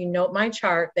 one, can you note my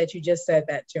chart that you just said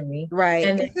that to me? Right.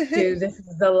 And then two, this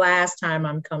is the last time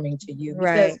I'm coming to you.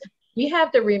 Because right. we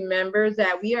have to remember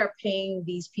that we are paying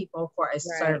these people for a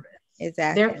service.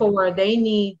 Exactly. Therefore, they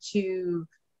need to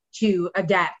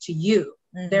adapt to you.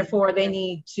 Mm-hmm. Therefore, they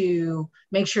need to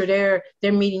make sure they're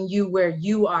meeting you where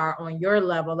you are on your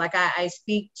level. Like I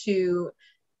speak to,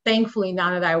 thankfully,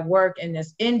 now that I work in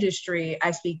this industry,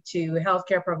 I speak to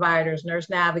healthcare providers, nurse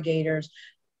navigators,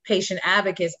 patient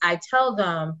advocates. I tell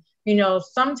them,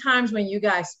 sometimes when you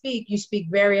guys speak, you speak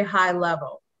very high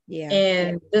level. Yeah.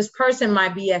 And this person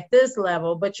might be at this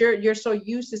level, but you're so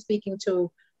used to speaking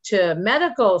to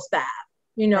medical staff,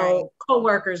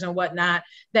 coworkers and whatnot,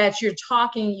 that you're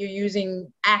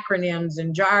using acronyms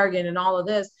and jargon and all of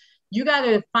this. You got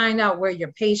to find out where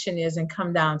your patient is and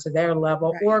come down to their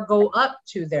level, or go up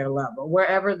to their level,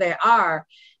 wherever they are.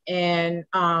 And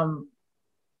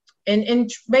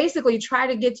basically try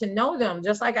to get to know them.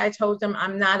 Just like I told them,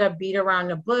 I'm not a beat around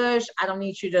the bush. I don't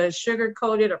need you to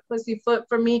sugarcoat it or pussyfoot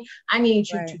for me. I need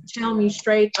you to tell me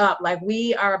straight up, like,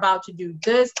 we are about to do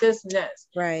this, this, and this.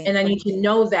 Right. And I need to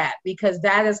know that, because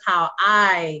that is how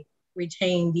I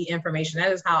retain the information.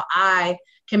 That is how I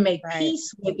can make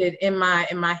peace with it in my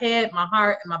head, my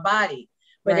heart, and my body.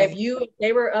 But if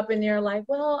they were up in there like,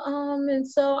 well, and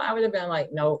so I would have been like,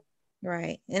 nope.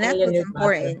 Right. And that's what's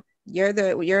important.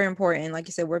 You're important. Like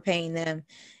you said, we're paying them.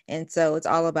 And so it's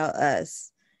all about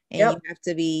us. And you have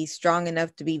to be strong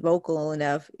enough to be vocal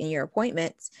enough in your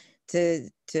appointments to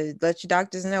let your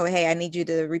doctors know, hey, I need you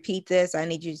to repeat this. I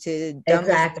need you to dumb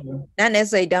this, not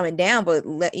necessarily dumb it down, but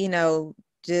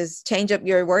just change up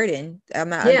your wording. I'm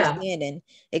not understanding.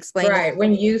 Explain. Right.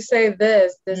 When you say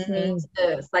this means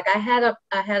this. Like I had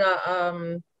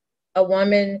a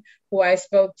woman who I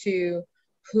spoke to,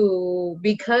 who,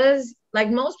 because like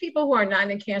most people who are not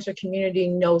in the cancer community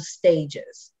know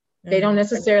stages. They don't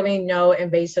necessarily know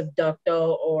invasive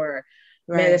ductal or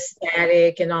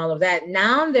metastatic and all of that.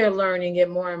 Now they're learning it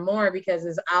more and more because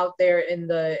it's out there in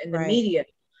the media.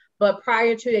 But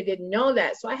prior to, they didn't know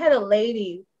that. So I had a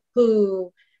lady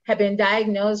who had been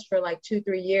diagnosed for like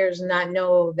 2-3 years and not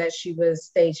know that she was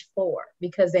stage 4,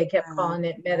 because they kept calling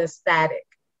it metastatic.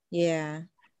 Yeah.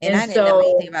 And I didn't know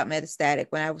anything about metastatic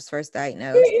when I was first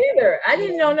diagnosed. Me either. I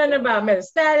didn't know nothing about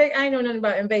metastatic. I didn't know nothing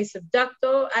about invasive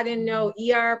ductal. I didn't know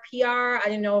ER, PR. I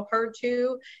didn't know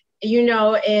HER2,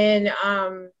 and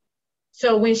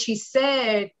so when she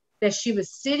said that she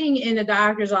was sitting in the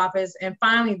doctor's office, and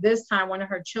finally this time one of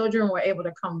her children were able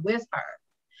to come with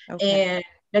her. And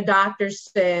the doctor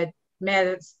said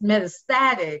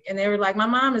metastatic, and they were like, my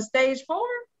mom is stage 4.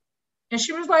 And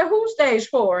she was like, who's stage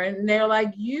 4? And they're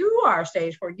like, you are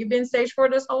stage 4. You've been stage 4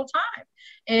 this whole time.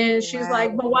 And she's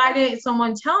like, but why didn't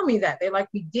someone tell me that? They're like,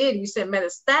 we did. You said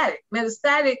metastatic.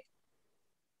 Metastatic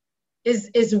is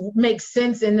makes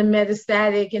sense in the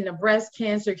metastatic and the breast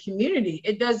cancer community.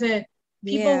 It doesn't,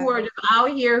 people who are just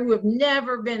out here who have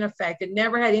never been affected,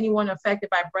 never had anyone affected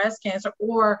by breast cancer,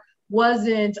 or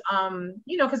wasn't,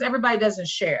 because everybody doesn't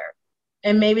share.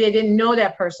 And maybe they didn't know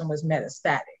that person was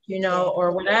metastatic,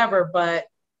 or whatever, but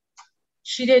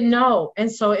she didn't know.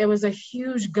 And so it was a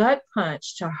huge gut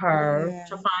punch to her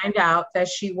to find out that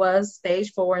she was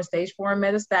stage 4, and stage 4 and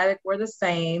metastatic were the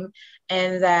same.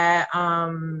 And that,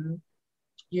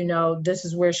 this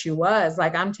is where she was.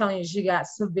 Like, I'm telling you, she got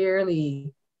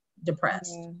severely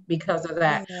depressed because of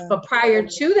that. But prior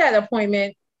to that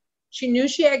appointment, she knew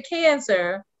she had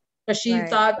cancer, but she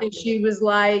thought that she was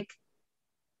like,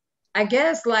 I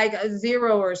guess like a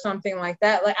 0 or something like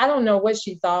that. Like, I don't know what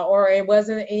she thought, or it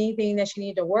wasn't anything that she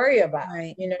needed to worry about.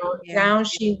 Now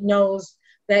she knows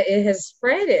that it has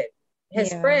spread.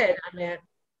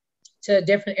 To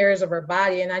different areas of her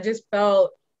body. And I just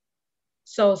felt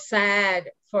so sad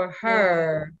for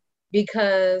her,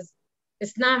 because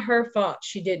it's not her fault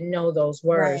she didn't know those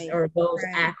words Right. or those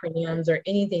Right. acronyms or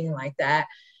anything like that,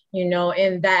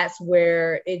 and that's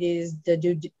where it is the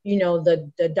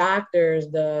doctors,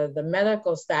 the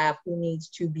medical staff who needs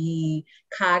to be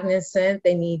cognizant.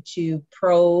 They need to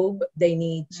probe. They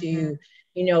need Mm-hmm.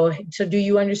 to, so do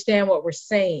you understand what we're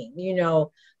saying?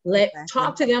 Talk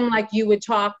Exactly. to them like you would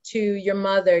talk to your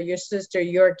mother, your sister,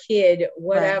 your kid, Right.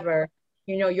 whatever,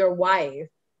 your wife.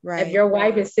 If Right. your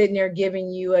wife is sitting there giving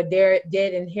you a dead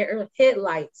in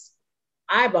headlights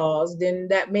eyeballs, then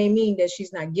that may mean that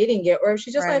she's not getting it. Or if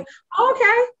she's just like, Right. oh,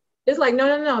 okay. It's like, no,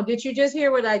 no, no. Did you just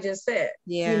hear what I just said?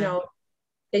 Yeah.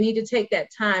 They need to take that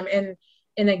time. And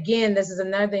again, this is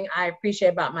another thing I appreciate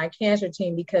about my cancer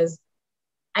team, because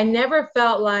I never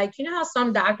felt like, how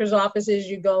some doctor's offices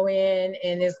you go in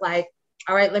and it's like,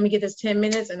 all right, let me get this 10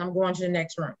 minutes and I'm going to the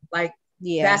next room. Like,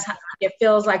 Yeah. that's how it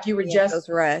feels like you were Yeah. just Those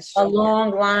rushed. a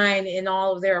long line in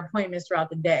all of their appointments throughout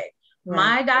the day. Right.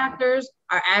 My doctors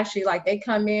are actually like, they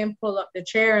come in, pull up the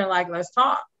chair and like, let's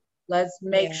talk. Let's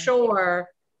make Yeah. sure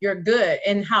you're good.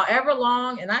 And however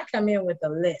long, and I come in with a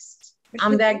list.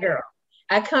 I'm that girl.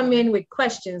 I come in with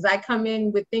questions. I come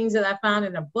in with things that I found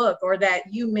in a book or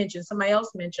that you mentioned, somebody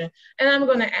else mentioned, and I'm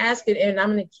going to ask it, and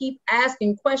I'm going to keep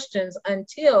asking questions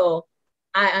until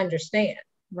I understand.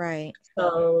 Right.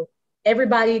 So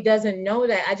everybody doesn't know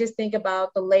that. I just think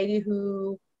about the lady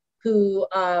who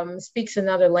speaks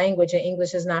another language and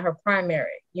English is not her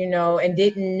primary, and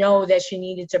didn't know that she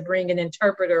needed to bring an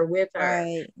interpreter with her.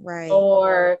 Right. Right.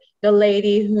 Or the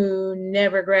lady who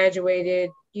never graduated,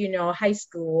 high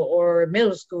school or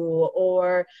middle school,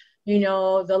 or,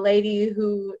 the lady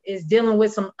who is dealing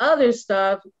with some other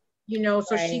stuff, so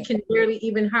she Right. can barely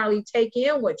even hardly take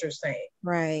in what you're saying.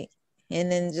 Right.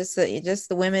 And then just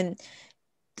the women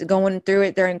going through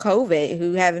it during COVID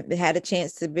who haven't had a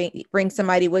chance to bring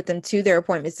somebody with them to their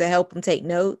appointments to help them take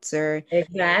notes or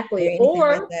Exactly. anything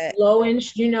like Or that. low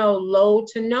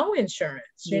to no insurance,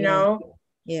 Yeah.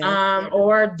 Yeah.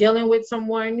 or dealing with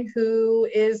someone who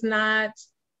is not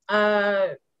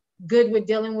uh, good with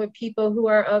dealing with people who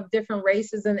are of different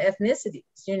races and ethnicities,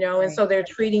 and Right. so they're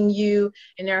treating you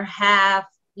and they're half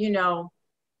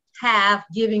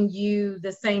giving you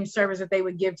the same service that they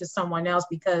would give to someone else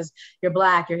because you're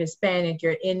Black, you're Hispanic,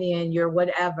 you're Indian, you're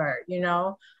whatever,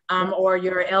 or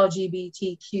you're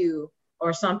LGBTQ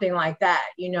or something like that.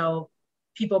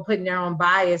 People putting their own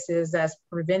biases that's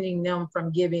preventing them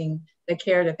from giving the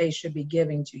care that they should be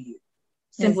giving to you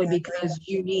simply Exactly. because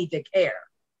you need the care.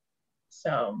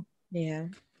 So, Yeah.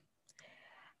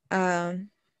 Um,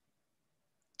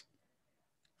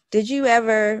 did you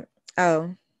ever,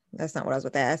 oh, that's not what I was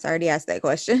about to ask. I already asked that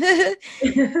question.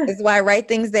 That's why I write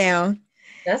things down.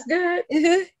 that's good.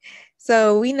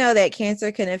 So we know that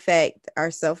cancer can affect our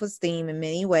self-esteem in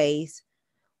many ways.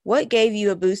 What gave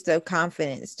you a boost of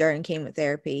confidence during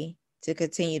chemotherapy to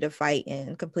continue to fight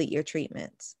and complete your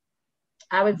treatments?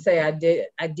 I would say I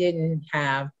didn't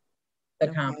have the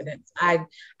Okay. confidence.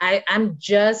 I'm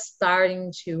just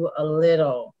starting to a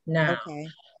little now, Okay.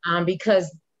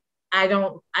 because I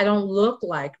don't look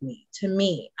like me. To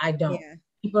me, I don't. Yeah.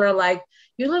 People are like,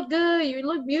 you look good, you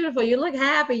look beautiful, you look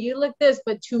happy, you look this,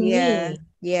 but to Yeah. me,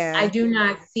 I Yeah. do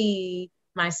not see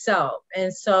myself.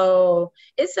 And so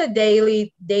it's a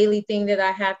daily thing that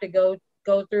I have to go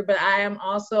through. But I am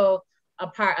also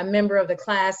a member of the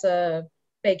class of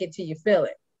fake it till you feel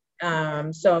it.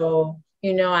 So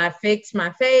I fix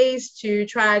my face to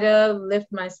try to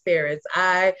lift my spirits.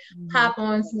 I Mhm. pop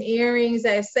on some earrings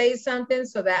that say something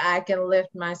so that I can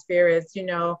lift my spirits.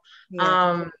 Yeah.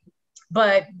 Um,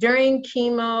 but during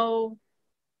chemo,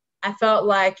 I felt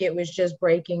like it was just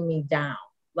breaking me down.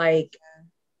 Like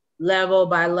level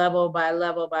by level by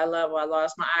level by level. I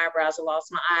lost my eyebrows, I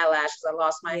lost my eyelashes, I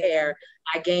lost my Yeah. hair,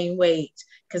 I gained weight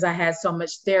because I had so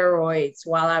much steroids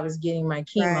while I was getting my Right.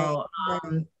 chemo.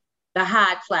 Right. The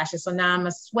hot flashes. So now I'm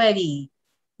a sweaty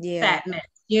Yeah. fat mess,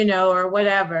 or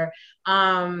whatever.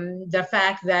 The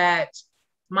fact that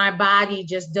my body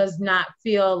just does not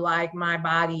feel like my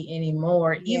body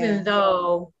anymore, Yeah. even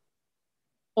though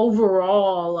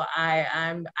overall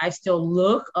I still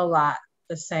look a lot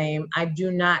the same. I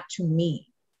do not to me.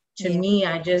 To Yeah. me,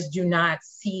 I just do not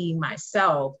see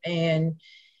myself. And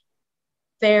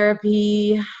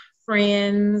therapy,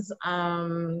 friends,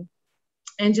 and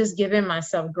just giving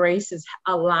myself grace is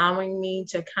allowing me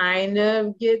to kind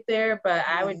of get there. But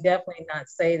I would Yeah. definitely not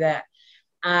say that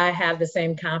I have the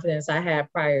same confidence I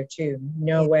had prior to.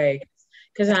 No Yeah. way.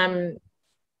 Because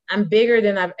I'm bigger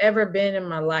than I've ever been in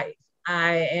my life.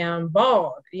 I am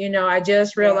bald. I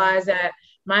just Yeah. realized that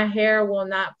my hair will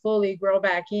not fully grow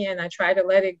back in. I tried to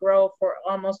let it grow for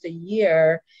almost a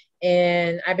year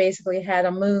and I basically had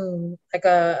a moon, like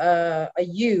a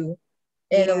U,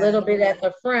 and a Yeah. little bit at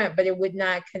the front, but it would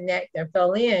not connect and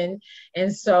fell in.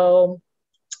 And so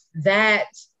that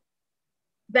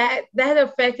that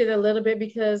affected a little bit,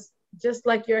 because just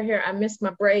like your hair, I miss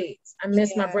my braids. I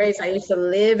miss my Yeah. braids. I used to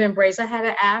live in braids. I had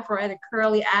an afro, I had a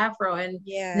curly afro, and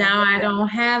Yeah. now I don't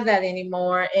have that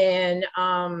anymore. And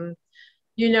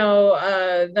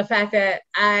the fact that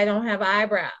I don't have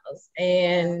eyebrows Yeah.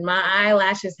 and my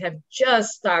eyelashes have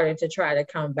just started to try to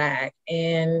come back.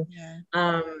 And Yeah.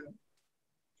 um,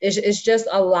 it's just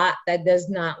a lot that does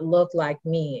not look like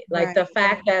me. Like the Right.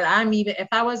 fact that I'm even, if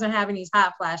I wasn't having these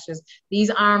hot flashes,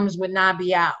 these arms would not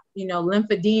be out.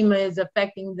 Lymphedema is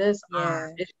affecting this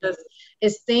arm. Yeah. It's just,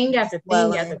 it's thing after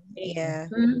thing after Swelling. thing. Yeah.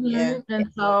 Yeah. And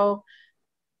so,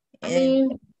 I And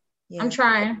mean, I'm yeah.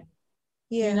 trying,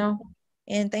 you Yeah. know,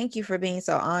 And thank you for being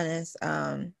so honest. no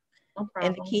And the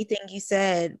problem. key thing you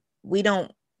said, we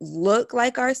don't look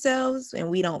like ourselves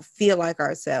and we don't feel like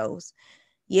ourselves.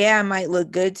 Yeah, I might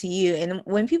look good to you. And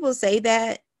when people say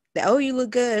that, oh, you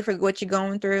look good for what you're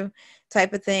going through,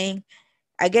 type of thing,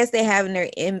 I guess they have in their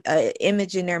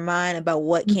image in their mind about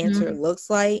what cancer Mm-hmm. looks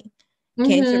like.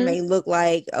 Cancer Mm-hmm. may look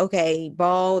like, okay,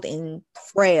 bald and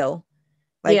frail,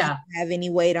 like you Yeah. don't have any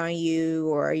weight on you,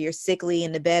 or you're sickly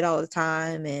in the bed all the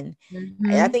time. And I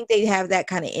Mm-hmm. think they have that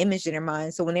kind of image in their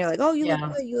mind. So when they're like, oh, you look Yeah.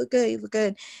 good, you look good, you look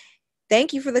good.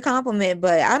 Thank you for the compliment,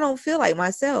 but I don't feel like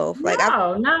myself. Like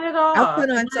No, not at I've all. put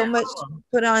on Not so at much, all.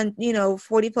 put on,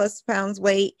 40 plus pounds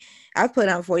weight. I've put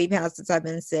on 40 pounds since I've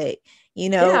been sick.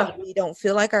 Yeah. We don't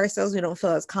feel like ourselves. We don't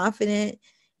feel as confident.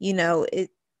 It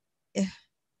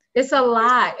It's a it's,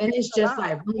 lot, and it's it's a just lot.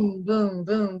 like boom, boom,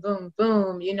 boom, boom,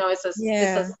 boom. It's a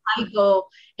Yeah. cycle,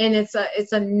 and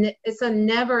it's a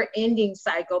never ending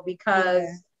cycle, Yeah.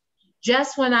 because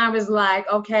just when I was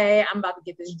like, okay, I'm about to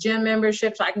get this gym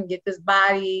membership so I can get this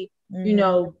body,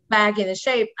 Hmm. back into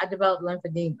shape, I developed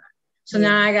lymphedema. So Yeah.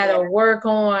 now I got to work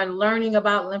on learning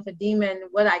about lymphedema and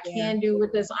what I Yeah. can do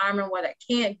with this arm and what I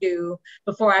can't do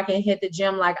before I can hit the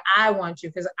gym like I want to.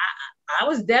 Because I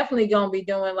was definitely going to be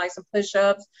doing like some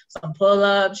push-ups, some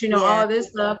pull-ups, Yeah. all this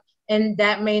stuff. And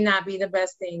that may not be the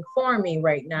best thing for me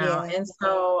right now. Yeah. And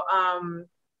so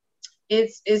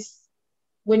it's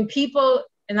when people,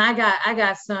 and I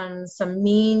got some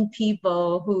mean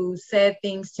people who said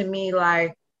things to me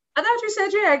like, I thought you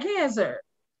said you had cancer.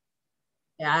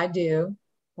 Yeah, I do.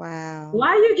 Wow. Why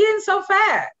are you getting so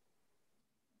fat?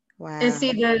 And Wow.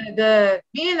 see, the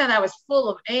being that I was full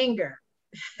of anger,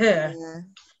 they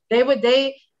Yeah. would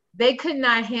they could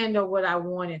not handle what I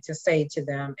wanted to say to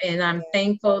them. And I'm Yeah.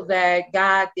 thankful that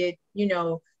God did,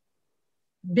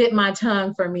 bit my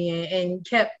tongue for me, and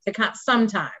kept the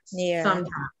Yeah.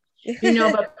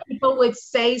 sometimes, but people would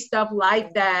say stuff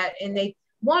like that, and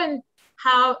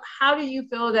how do you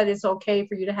feel that it's okay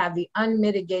for you to have the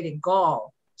unmitigated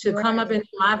gall to come up Right. into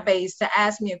my face to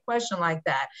ask me a question like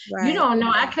that? You Right. don't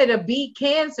know, I could have beat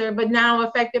cancer, but now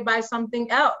affected by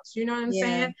something else. You know what I'm Yeah.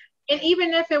 saying? And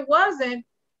even if it wasn't,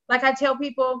 like I tell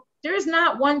people, there's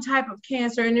not one type of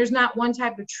cancer and there's not one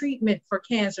type of treatment for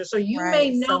cancer. So you may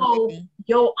Right. So know many.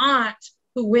 your aunt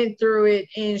who went through it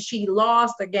and she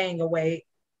lost a gang of weight.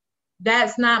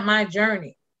 That's not my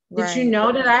journey. Did you Right.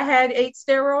 know that I had 8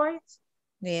 steroids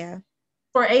Yeah.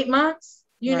 for 8 months?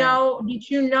 Right. Did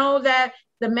you know that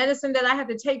the medicine that I had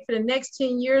to take for the next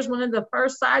 10 years, one of the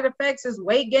first side effects is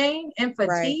weight gain and Right.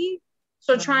 fatigue?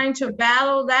 So Right. trying to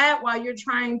battle that while you're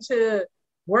trying to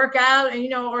work out,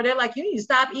 and or they're like, you need to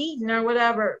stop eating or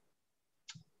whatever.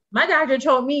 My doctor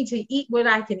told me to eat what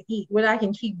I can eat, what I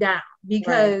can keep down, Right.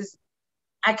 because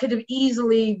I could have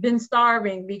easily been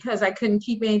starving because I couldn't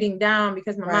keep anything down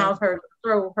because my Right. mouth hurt,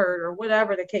 throat hurt, or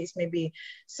whatever the case may be.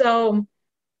 So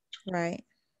Right.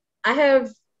 I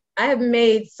have I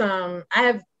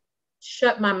have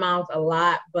shut my mouth a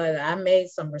lot, but I made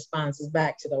some responses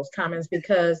back to those comments,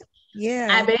 because I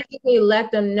Yeah. basically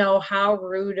let them know how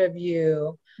rude of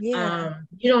you. Yeah.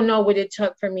 You don't know what it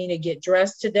took for me to get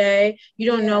dressed today. You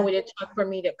don't know Yeah. what it took for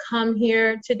me to come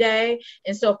here today.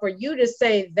 And so for you to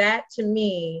say that to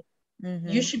me, you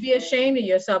Mm-hmm. should be ashamed of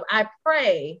yourself. I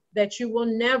pray that you will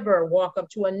never walk up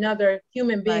to another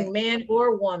human being, Right. man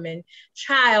or woman,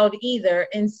 child either,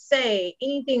 and say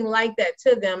anything like that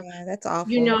to them, Yeah. That's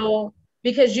you awful. know,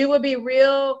 because you would be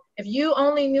real if you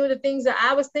only knew the things that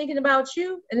I was thinking about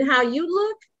you and how you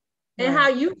look and how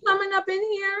Right. you coming up in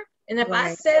here. And if I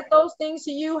Right. said those things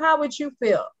to you, how would you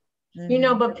feel?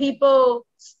 Mm-hmm. But people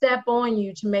step on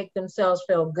you to make themselves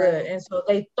feel good. Right. And so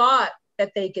they thought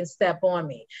that they can step on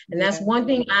me. And that's Yeah. one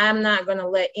thing I'm not going to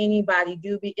let anybody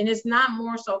do. And it's not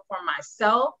more so for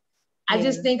myself. I Yeah.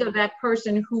 just think of that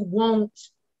person who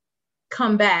won't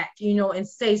come back, you know, and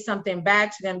say something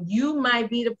back to them. You might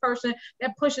be the person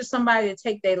that pushes somebody to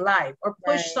take their life, or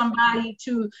push somebody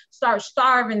to start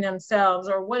starving themselves,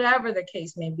 or whatever the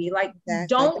case may be. Like,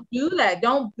 don't do that.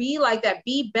 Don't be like that.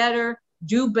 Be better,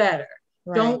 do better.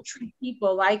 Don't treat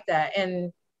people like that.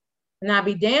 And I'll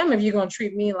be damned if you're going to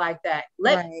treat me like that.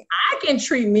 I can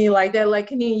treat me like that. Like,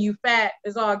 Keneene, you fat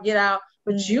is all get out,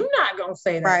 but you're not going to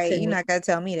say that to me. You're not going to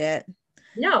tell me that.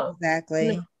 No.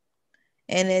 Exactly. No.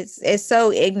 And it's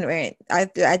so ignorant.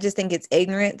 I just think it's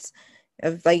ignorance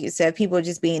of, like you said, people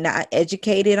just being not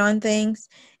educated on things,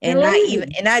 and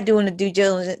not doing the due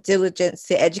diligence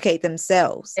to educate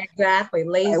themselves. Exactly.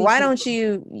 Lazy. Like, why don't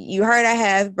you heard I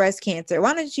have breast cancer?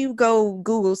 Why don't you go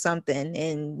Google something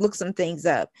and look some things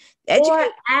up? Or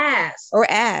ask.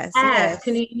 Yes.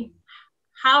 Keneene,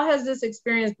 how has this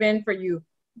experience been for you?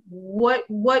 What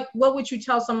would you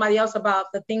tell somebody else about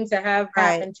the things that have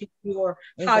happened to you, or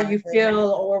how you feel,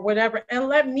 or whatever? And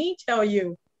let me tell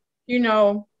you, you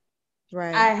know,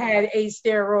 I had 8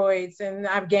 steroids and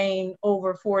I've gained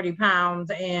over 40 pounds,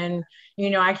 and, you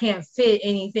know, I can't fit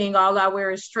anything. All I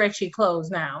wear is stretchy clothes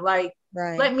now. Like,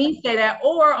 let me say that.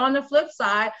 Or on the flip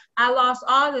side, I lost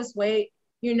all this weight,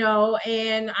 you know,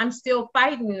 and I'm still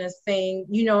fighting this thing,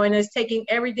 you know, and it's taking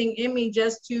everything in me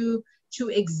just to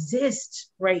exist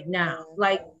right now.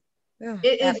 Like,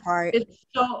 it's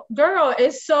so, girl,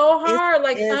 it's so hard.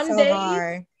 Like, some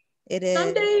days,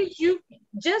 some days you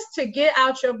just to get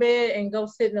out your bed and go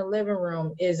sit in the living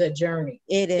room is a journey.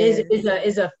 It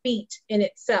is a feat in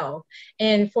itself.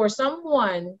 And for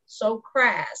someone so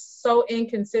crass, so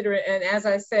inconsiderate, and, as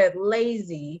I said,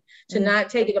 lazy, to not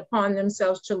take it upon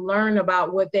themselves to learn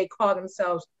about what they call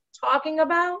themselves talking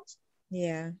about,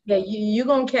 you're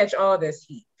gonna catch all this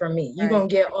heat from me. You're gonna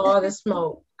get all the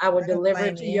smoke. I will deliver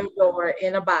it to your door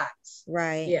in a box.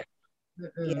 Yeah.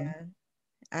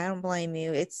 I don't blame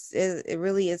you. It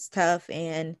really is tough,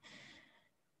 and,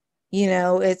 you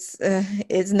know, it's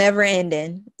never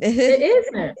ending.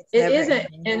 It isn't.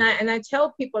 And I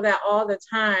tell people that all the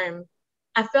time.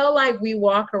 I feel like we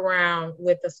walk around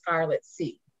with a scarlet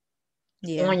C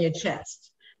on your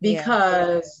chest,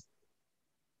 because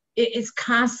it is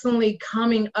constantly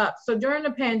coming up. So during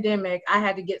the pandemic, I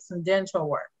had to get some dental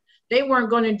work. They weren't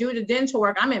going to do the dental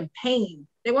work. I'm in pain.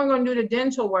 They weren't going to do the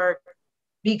dental work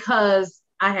because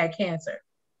I had cancer.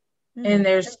 And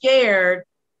they're scared,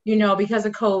 you know, because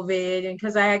of COVID and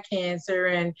because I had cancer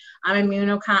and I'm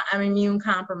immune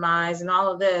compromised and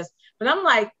all of this. But I'm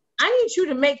like, I need you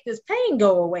to make this pain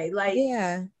go away. Like,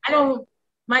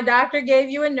 my doctor gave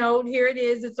you a note. Here it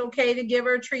is. It's okay to give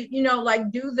her a treat, you know,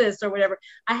 like, do this or whatever.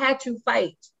 I had to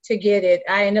fight to get it.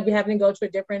 I ended up having to go to a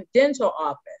different dental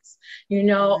office, you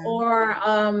know, or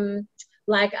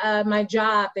my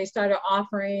job, they started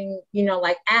offering, you know,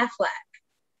 like Aflac.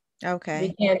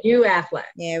 We can't do Aflac.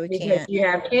 We can't. You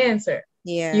have cancer.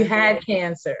 You had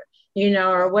cancer, you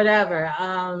know, or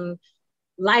whatever.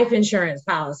 Life insurance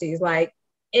policies. Like,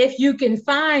 if you can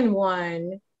find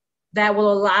one that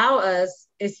will allow us,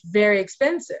 it's very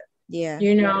expensive.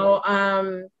 You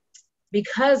know,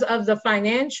 because of the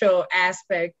financial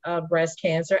aspect of breast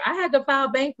cancer, I had to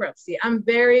file bankruptcy. I'm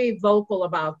very vocal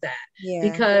about that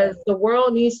because the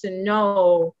world needs to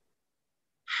know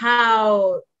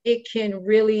how it can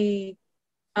really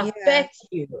affect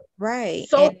you.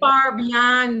 So far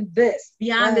beyond this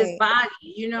body,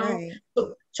 you know,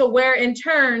 to where in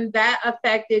turn that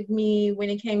affected me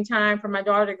when it came time for my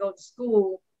daughter to go to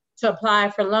school, to apply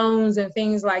for loans and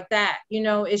things like that. You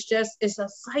know, it's a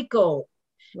cycle.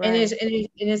 And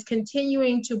it's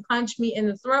continuing to punch me in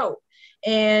the throat.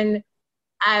 And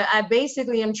I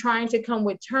basically am trying to come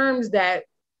with terms that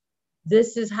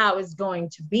this is how it's going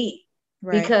to be.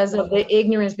 Because of the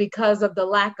ignorance, because of the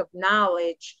lack of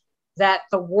knowledge that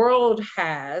the world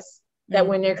has, that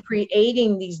when they're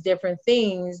creating these different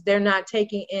things, they're not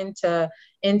taking into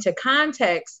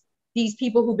context these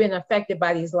people who've been affected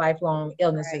by these lifelong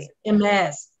illnesses,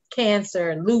 MS,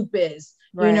 cancer, lupus,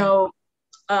 you know,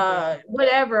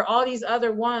 whatever, all these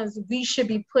other ones. We should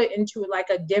be put into like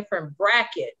a different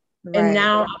bracket. And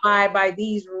now abide by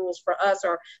these rules for us,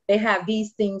 or they have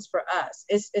these things for us.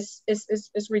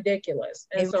 It's ridiculous.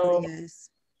 And so,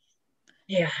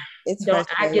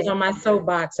 I get on my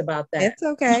soapbox about that. It's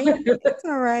okay. It's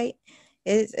all right.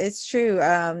 It's true.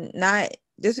 Not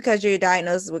just because you're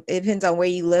diagnosed, it depends on where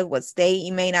you live, what state.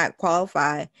 You may not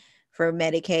qualify for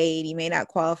Medicaid. You may not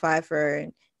qualify for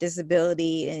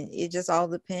disability, and it just all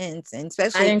depends. And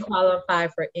especially, I didn't qualify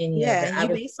for any of it. And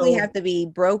you basically have to be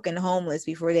broke and homeless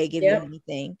before they give you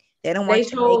anything. They don't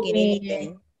want you making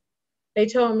anything. They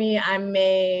told me I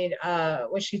made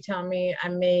what she told me, I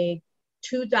made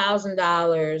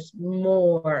 $2,000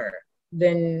 more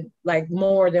like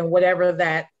more than whatever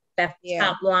that Yeah.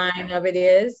 top line of it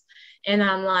is. And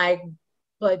I'm like,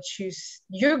 but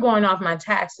you're going off my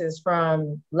taxes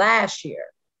from last year.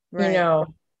 Right.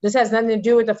 This has nothing to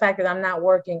do with the fact that I'm not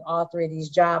working all three of these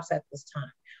jobs at this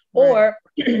time. Right. Or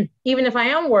even if I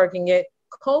am working it,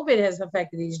 COVID has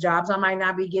affected these jobs. I might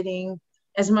not be getting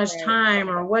as much Right. time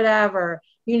or whatever.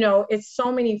 It's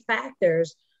so many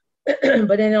factors.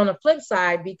 But then on the flip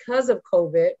side, because of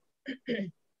COVID,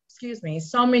 excuse me,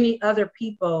 so many other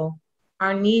people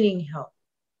are needing help.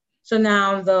 So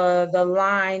now the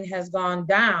line has gone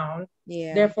down.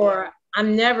 Yeah. Therefore,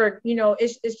 I'm never,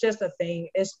 it's just a thing.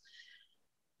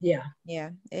 Yeah.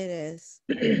 Yeah, it is.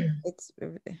 It's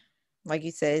like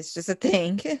you said, it's just a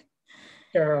thing.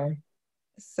 Sure.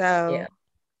 So, Yeah.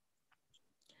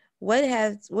 what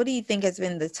do you think has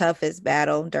been the toughest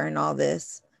battle during all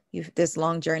this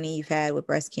long journey you've had with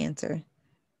breast cancer?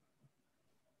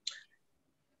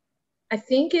 I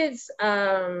think it's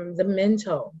the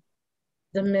mental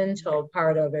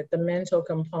part of it, the mental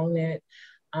component.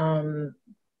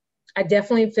 I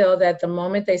definitely feel that the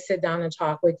moment they sit down and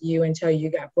talk with you and tell you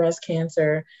got breast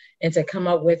cancer and to come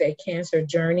up with a cancer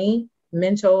journey,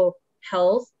 mental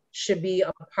health should be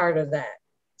a part of that.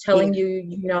 Telling Yeah.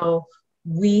 you,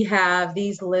 we have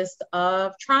these lists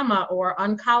of trauma or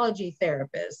oncology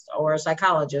therapists or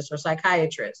psychologists or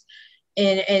psychiatrists.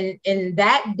 And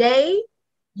that day,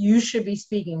 you should be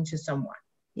speaking to someone.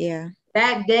 Yeah.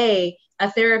 That day, a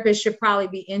therapist should probably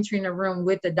be entering a room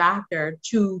with the doctor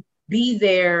to be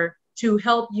there to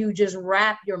help you just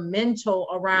wrap your mental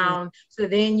around, so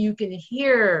then you can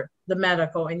hear the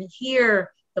medical and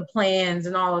hear the plans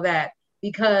and all of that,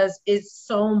 because it's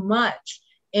so much.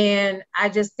 And I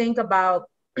just think about,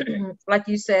 like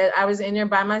you said, I was in there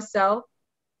by myself.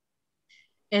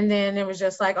 And then it was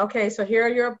just like, okay, so here are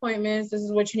your appointments. This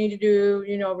is what you need to do,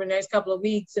 over the next couple of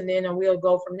weeks. And then we'll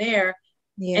go from there.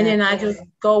 And Yeah. then I just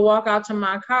go walk out to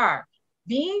my car.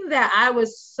 Being that I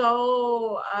was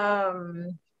so,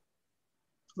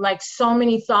 like so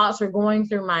many thoughts were going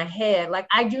through my head. Like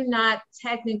I do not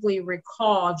technically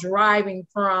recall driving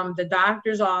from the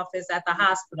doctor's office at the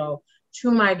hospital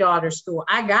to my daughter's school.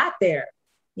 I got there,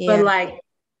 but Yeah. like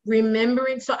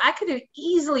remembering, so I could have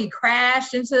easily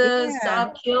crashed into Yeah.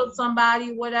 stuff, killed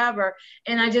somebody, whatever.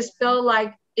 And I just felt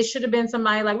like it should have been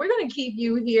somebody like, we're going to keep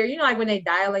you here. Like when they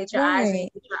dilate your eyes and you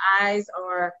Right. get your eyes,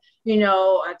 or,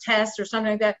 a test or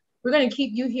something like that. We're going to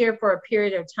keep you here for a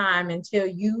period of time until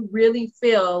you really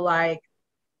feel like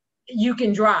you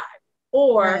can drive.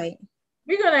 Or Right.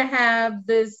 we're going to have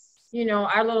this,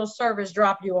 our little service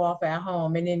drop you off at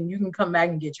home, and then you can come back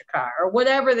and get your car, or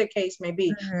whatever the case may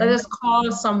be. Let Mhm. us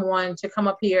call someone to come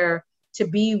up here to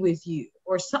be with you,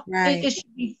 or something. Right. It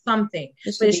should be something, It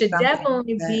but should it be should something like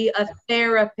definitely that. be a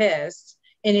therapist.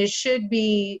 And you should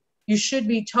be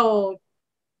told,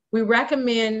 we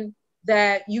recommend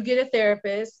that you get a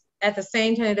therapist. At the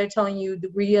same time, they're telling you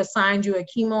we assigned you a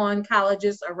chemo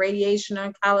oncologist, a radiation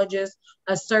oncologist,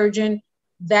 a surgeon.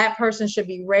 That person should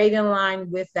be right in line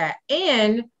with that.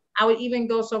 And I would even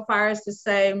go so far as to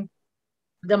say,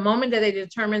 the moment that they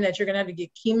determine that you're going to have to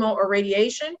get chemo or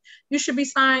radiation, you should be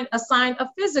assigned a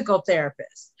physical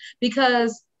therapist.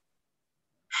 Because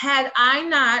had I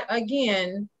not,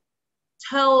 again,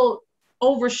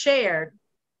 overshared,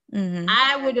 Mm-hmm.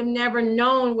 I would have never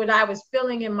known what I was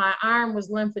feeling in my arm was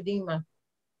lymphedema.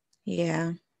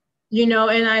 Yeah.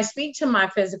 And I speak to my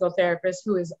physical therapist,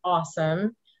 who is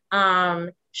awesome.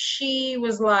 She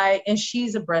was like, and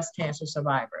she's a breast cancer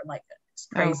survivor. Like, it's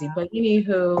crazy. Oh, But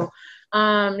anywho,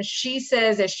 she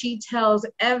says that she tells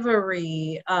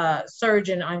every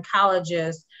surgeon,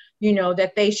 oncologist,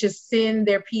 that they should send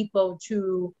their people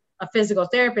to a physical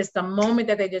therapist the moment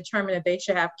that they determine that they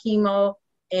should have chemo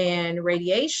and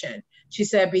radiation. She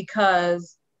said,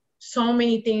 because so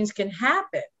many things can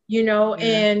happen, yeah.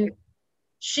 and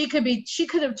she could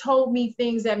have told me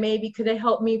things that maybe could have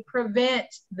helped me prevent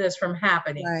this from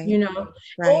happening, Right.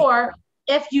 Right. or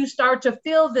if you start to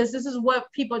feel this is what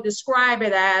people describe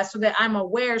it as, so that I'm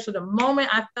aware. So the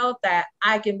moment I felt that,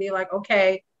 I can be like,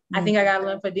 okay, I think I got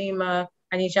lymphedema.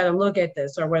 I need you to look at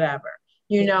this, or whatever,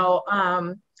 Yeah.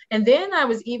 and then I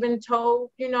was even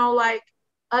told, like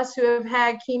us who have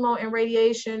had chemo and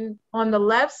radiation on the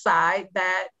left side,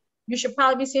 that you should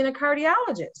probably be seeing a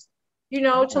cardiologist,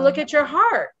 to look Oh, at your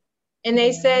heart. And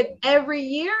they yeah. said every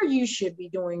year you should be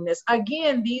doing this.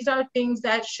 Again, these are things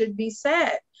that should be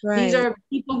said. These Right. are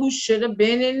people who should have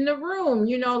been in the room,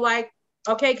 like,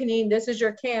 okay, Keneene, this is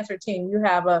your cancer team. You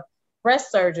have a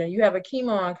breast surgeon, you have a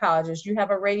chemo oncologist, you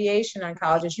have a radiation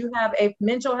oncologist, you have a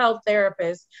mental health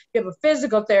therapist, you have a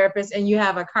physical therapist, and you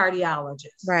have a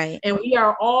cardiologist. Right. And we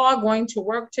are all going to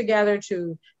work together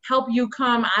to help you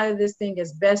come out of this thing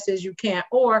as best as you can,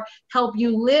 or help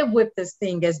you live with this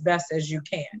thing as best as you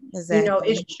can. You know,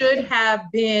 Exactly. it should have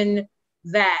been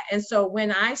that. And so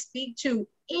when I speak to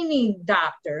any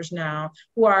doctors now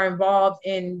who are involved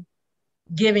in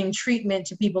giving treatment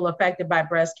to people affected by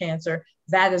breast cancer,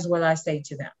 that is what I say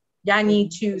to them. Y'all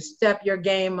need to step your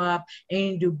game up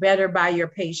and do better by your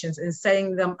patients and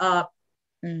setting them up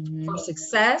for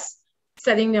success,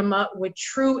 setting them up with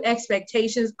true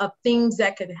expectations of things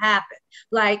that could happen.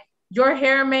 Like, your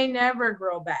hair may never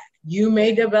grow back. You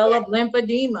may develop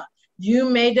lymphedema. You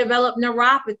may develop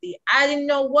neuropathy. I didn't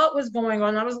know what was going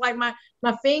on. I was like, my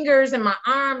fingers and my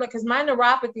arm, because my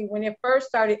neuropathy, when it first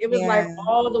started, it was like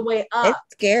all the way up. It's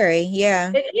scary.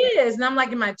 Yeah. It is. And I'm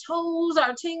like, my toes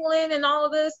are tingling and all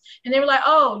of this. And they were like,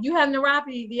 oh, you have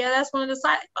neuropathy. Yeah, that's one of the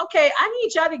signs. Okay, I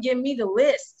need y'all to give me the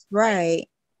list. Right.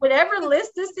 Whatever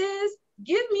list this is,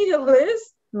 give me the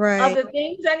list Right. of the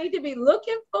things I need to be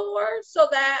looking for so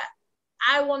that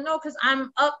I will know, because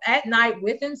I'm up at night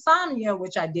with insomnia,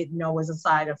 which I didn't know was a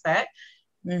side effect,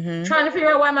 trying to figure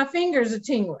out why my fingers are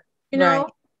tingling, you know?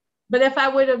 Right. But if I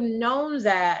would have known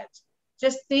that,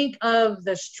 just think of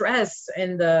the stress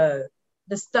and the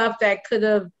stuff that I could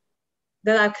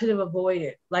have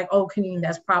avoided. Like, oh, Keneene,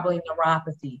 that's probably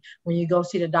neuropathy. When you go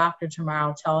see the doctor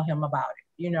tomorrow, tell him about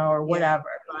it, you know, or whatever.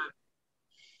 But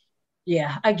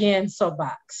yeah, again,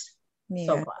 soapbox. Yeah.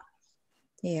 Soapbox.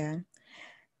 Yeah.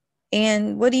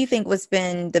 And what do you think was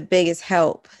been the biggest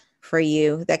help for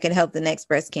you that can help the next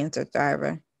breast cancer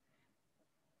thriver?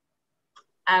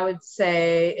 I would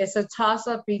say it's a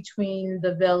toss-up between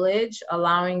the village,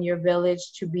 allowing your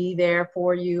village to be there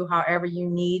for you however you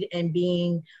need, and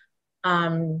being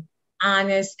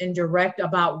honest and direct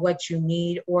about what you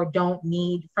need or don't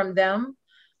need from them.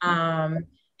 And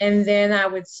then I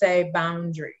would say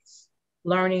boundaries,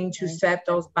 learning to set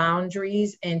those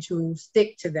boundaries and to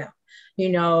stick to them. You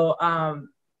know,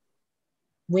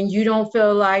 when you don't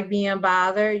feel like being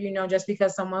bothered, you know, just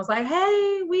because someone's like,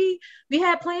 hey, we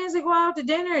had plans to go out to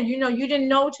dinner, you know, you didn't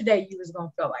know today you was going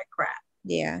to feel like crap.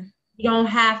 Yeah. You don't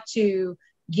have to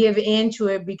give into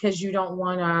it because you don't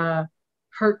want to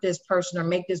hurt this person or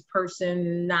make this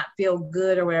person not feel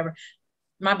good or whatever.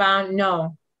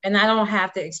 No. And I don't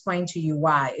have to explain to you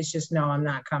why. It's just, no, I'm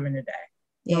not coming today.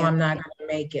 No, I'm not going to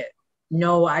make it.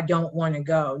 No, I don't want to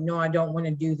go. No, I don't want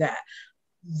to do that.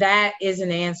 That is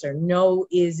an answer. No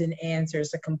is an answer.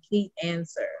 It's a complete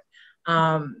answer.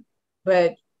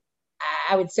 But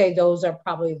I would say those are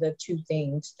probably the two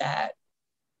things that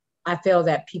I feel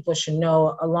that people should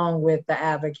know, along with the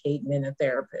advocating and the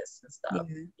therapist and stuff.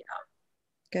 Yeah.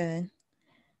 Good.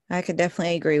 I could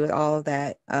definitely agree with all of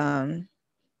that.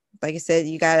 Like I said,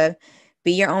 you gotta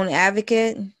be your own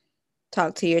advocate,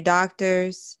 talk to your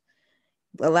doctors,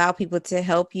 allow people to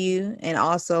help you, and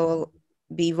also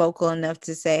be vocal enough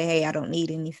to say, hey, I don't need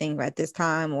anything at this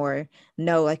time, or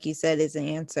no, like you said, is an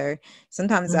answer.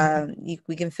 Sometimes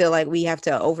we can feel like we have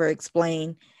to over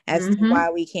explain as to why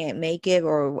we can't make it,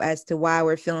 or as to why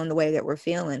we're feeling the way that we're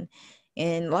feeling.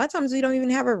 And a lot of times we don't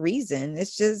even have a reason.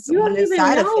 It's just you don't even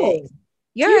side know. effects.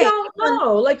 You don't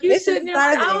know. Like, you sitting there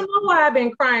like, I don't know why I've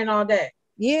been crying all day.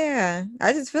 Yeah,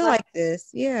 I just feel like this.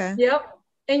 Yeah. Yep.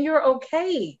 And you're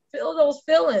okay. Feel those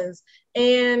feelings.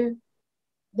 And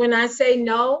when I say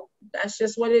no, that's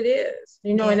just what it is.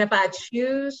 You know, and if I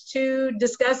choose to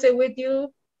discuss it with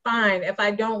you, fine. If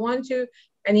I don't want to,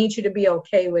 I need you to be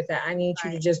okay with that. I need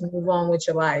you to just move on with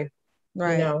your life.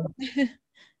 Right. You know?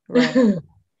 Right.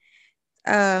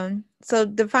 So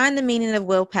define the meaning of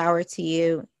willpower to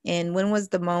you, and when was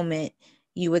the moment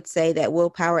you would say that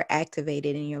willpower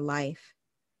activated in your life?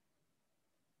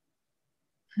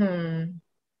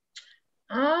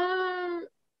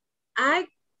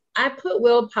 I put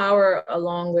willpower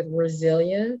along with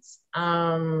resilience.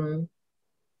 And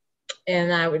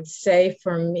I would say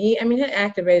for me, I mean, it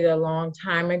activated a long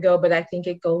time ago, but I think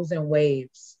it goes in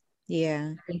waves.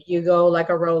 Yeah. I think you go like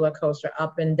a roller coaster,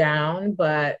 up and down.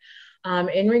 But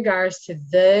in regards to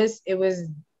this, it was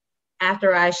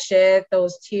after I shed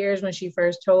those tears when she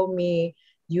first told me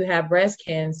you have breast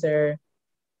cancer.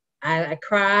 I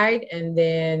cried, and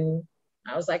then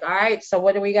I was like, all right, so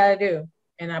what do we got to do?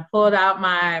 And I pulled out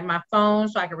my phone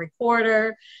so I could record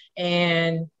her.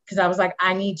 And because I was like,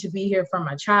 I need to be here for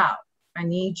my child. I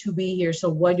need to be here. So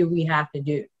what do we have to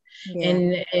do?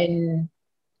 Yeah. And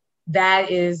that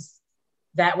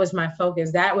was my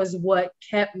focus. That was what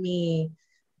kept me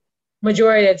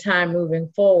majority of the time moving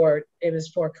forward. It was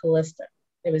for Callista.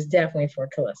 It was definitely for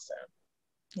Callista.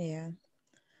 Yeah.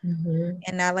 Mm-hmm.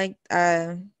 And I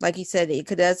like you said,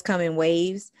 does come in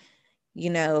waves. You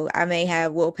know, I may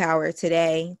have willpower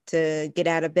today to get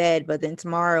out of bed, but then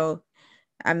tomorrow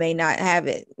I may not have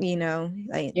it, you know,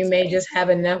 like, You may just have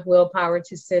enough willpower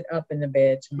to sit up in the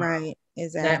bed tomorrow. right. That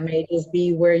Exactly. may just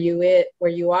be where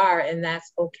you are, and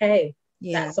that's okay.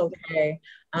 Yeah. That's okay.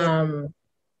 Yeah.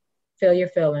 Feel your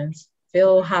feelings.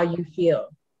 Feel how you feel.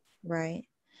 Right.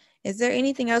 Is there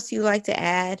anything else you like to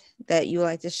add that you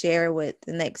like to share with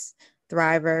the next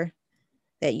thriver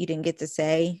that you didn't get to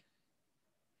say?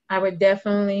 I would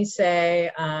definitely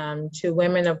say to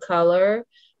women of color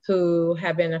who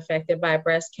have been affected by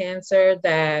breast cancer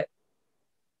that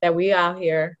we out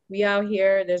here,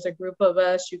 there's a group of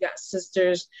us, you got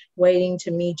sisters waiting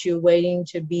to meet you, waiting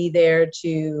to be there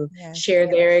to Yes. share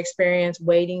their experience,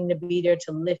 waiting to be there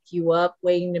to lift you up,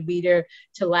 waiting to be there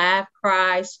to laugh,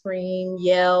 cry, scream,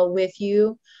 yell with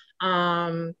you.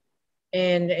 um,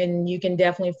 and you can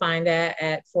definitely find that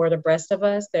at For the Breast of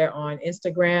Us. They're on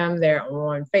Instagram, they're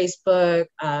on Facebook,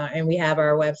 and we have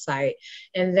our website.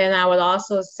 And then I would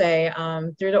also say,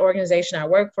 through the organization I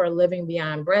work for, Living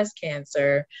Beyond Breast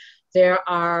Cancer, there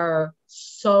are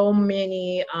so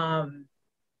much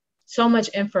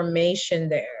information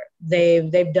there.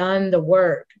 They've done the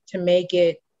work to make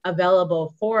it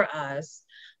available for us,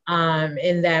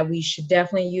 in that we should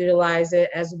definitely utilize it,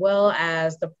 as well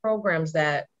as the programs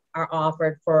that are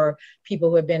offered for people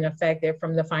who have been affected,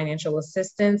 from the financial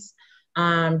assistance,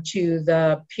 to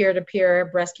the peer-to-peer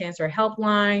breast cancer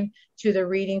helpline, to the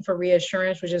Reading for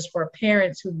Reassurance, which is for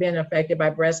parents who've been affected by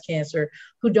breast cancer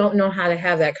who don't know how to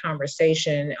have that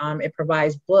conversation. It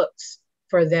provides books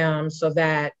for them so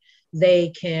that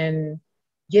they can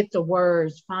get the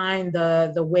words, find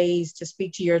the ways to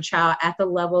speak to your child at the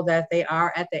level that they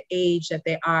are, at the age that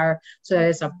they are, so that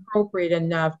it's appropriate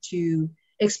enough to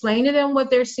explain to them what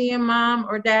they're seeing mom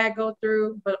or dad go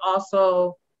through, but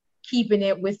also keeping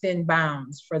it within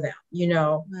bounds for them, you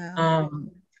know. Wow.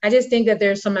 I just think that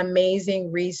there's some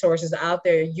amazing resources out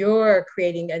there. You're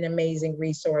creating an amazing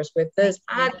resource with Thank this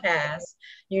you. podcast,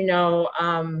 you know,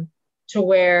 to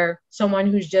where someone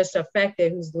who's just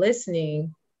affected, who's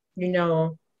listening, you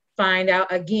know, find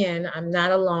out, again, I'm not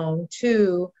alone.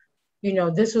 Two, you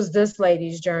know, this was this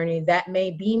lady's journey. That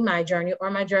may be my journey, or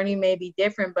my journey may be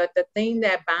different. But the thing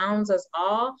that bounds us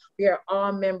all, we are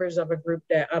all members of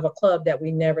of a club that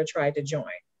we never tried to join.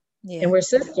 And Yeah. we're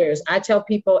sisters. I tell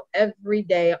people every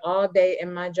day, all day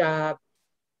in my job,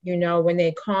 you know, when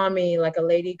they call me, like a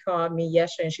lady called me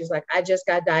yesterday and she's like, I just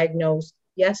got diagnosed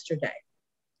yesterday.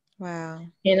 Wow.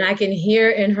 And I can hear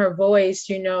in her voice,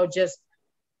 you know, just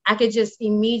I could just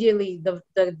immediately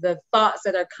the thoughts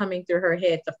that are coming through her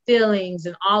head, the feelings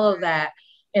and all of that.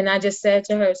 And I just said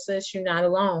to her, sis, you're not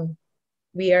alone.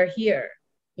 We are here.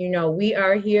 You know, we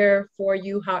are here for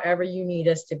you however you need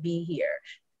us to be here.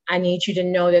 I need you to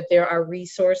know that there are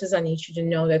resources. I need you to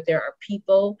know that there are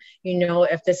people. You know,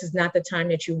 if this is not the time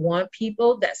that you want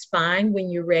people, that's fine. When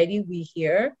you're ready, we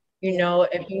here. You Yeah. know,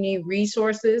 if you need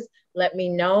resources, let me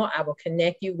know. I will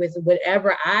connect you with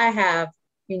whatever I have,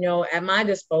 you know, at my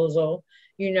disposal.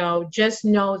 You know, just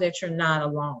know that you're not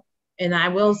alone. And I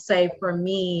will say, for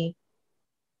me,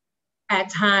 at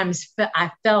times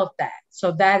I felt that.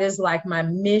 So that is like my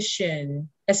mission,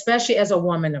 especially as a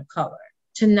woman of color,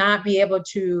 to not be able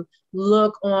to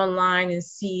look online and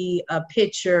see a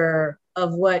picture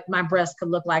of what my breast could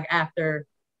look like after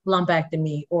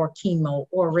lumpectomy or chemo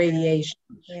or radiation,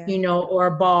 Yeah. you know, or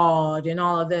bald and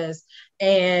all of this.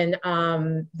 And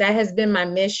that has been my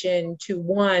mission, to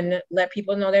one, let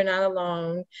people know they're not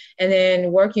alone. And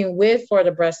then working with For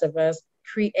the Breast of Us,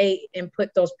 create and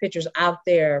put those pictures out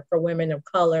there for women of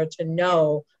color to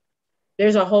know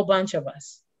there's a whole bunch of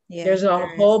us. Yeah. There's a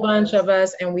There whole is. bunch of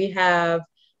us, and we have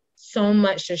so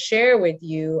much to share with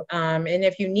you. And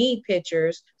if you need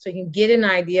pictures, so you can get an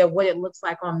idea of what it looks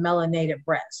like on melanated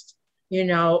breast, you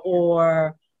know,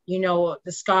 or, you know,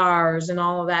 the scars and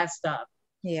all of that stuff.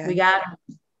 Yeah. We got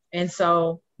them. And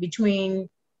so between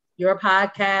your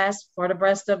podcast, For the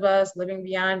Breast of Us, Living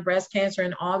Beyond Breast Cancer,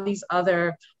 and all these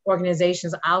other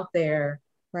organizations out there,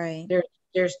 Right.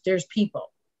 there's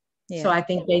people. So Yeah. I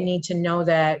think they need to know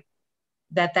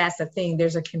that's the thing.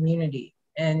 There's a community,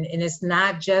 and it's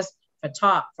not just for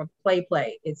talk, for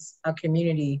play. It's a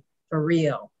community for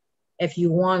real. If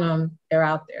you want them, they're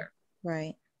out there.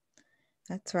 Right.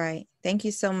 That's right. Thank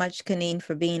you so much, Keneene,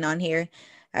 for being on here.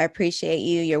 I appreciate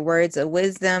you, your words of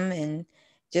wisdom, and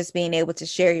just being able to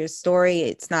share your story.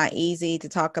 It's not easy to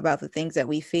talk about the things that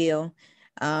we feel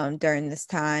during this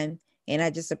time. And I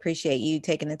just appreciate you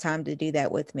taking the time to do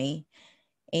that with me.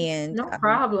 And No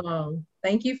problem.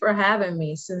 Thank you for having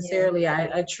me. Sincerely,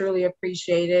 I truly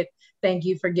appreciate it. Thank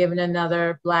you for giving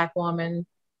another Black woman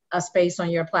a space on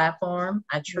your platform.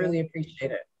 I truly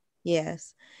appreciate it.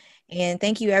 yes. And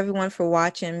thank you everyone for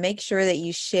watching. Make sure that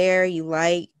you share, you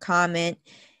like, comment,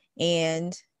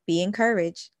 and be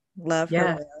encouraged. Love her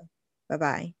Yeah. well.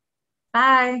 Bye-bye.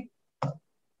 Bye.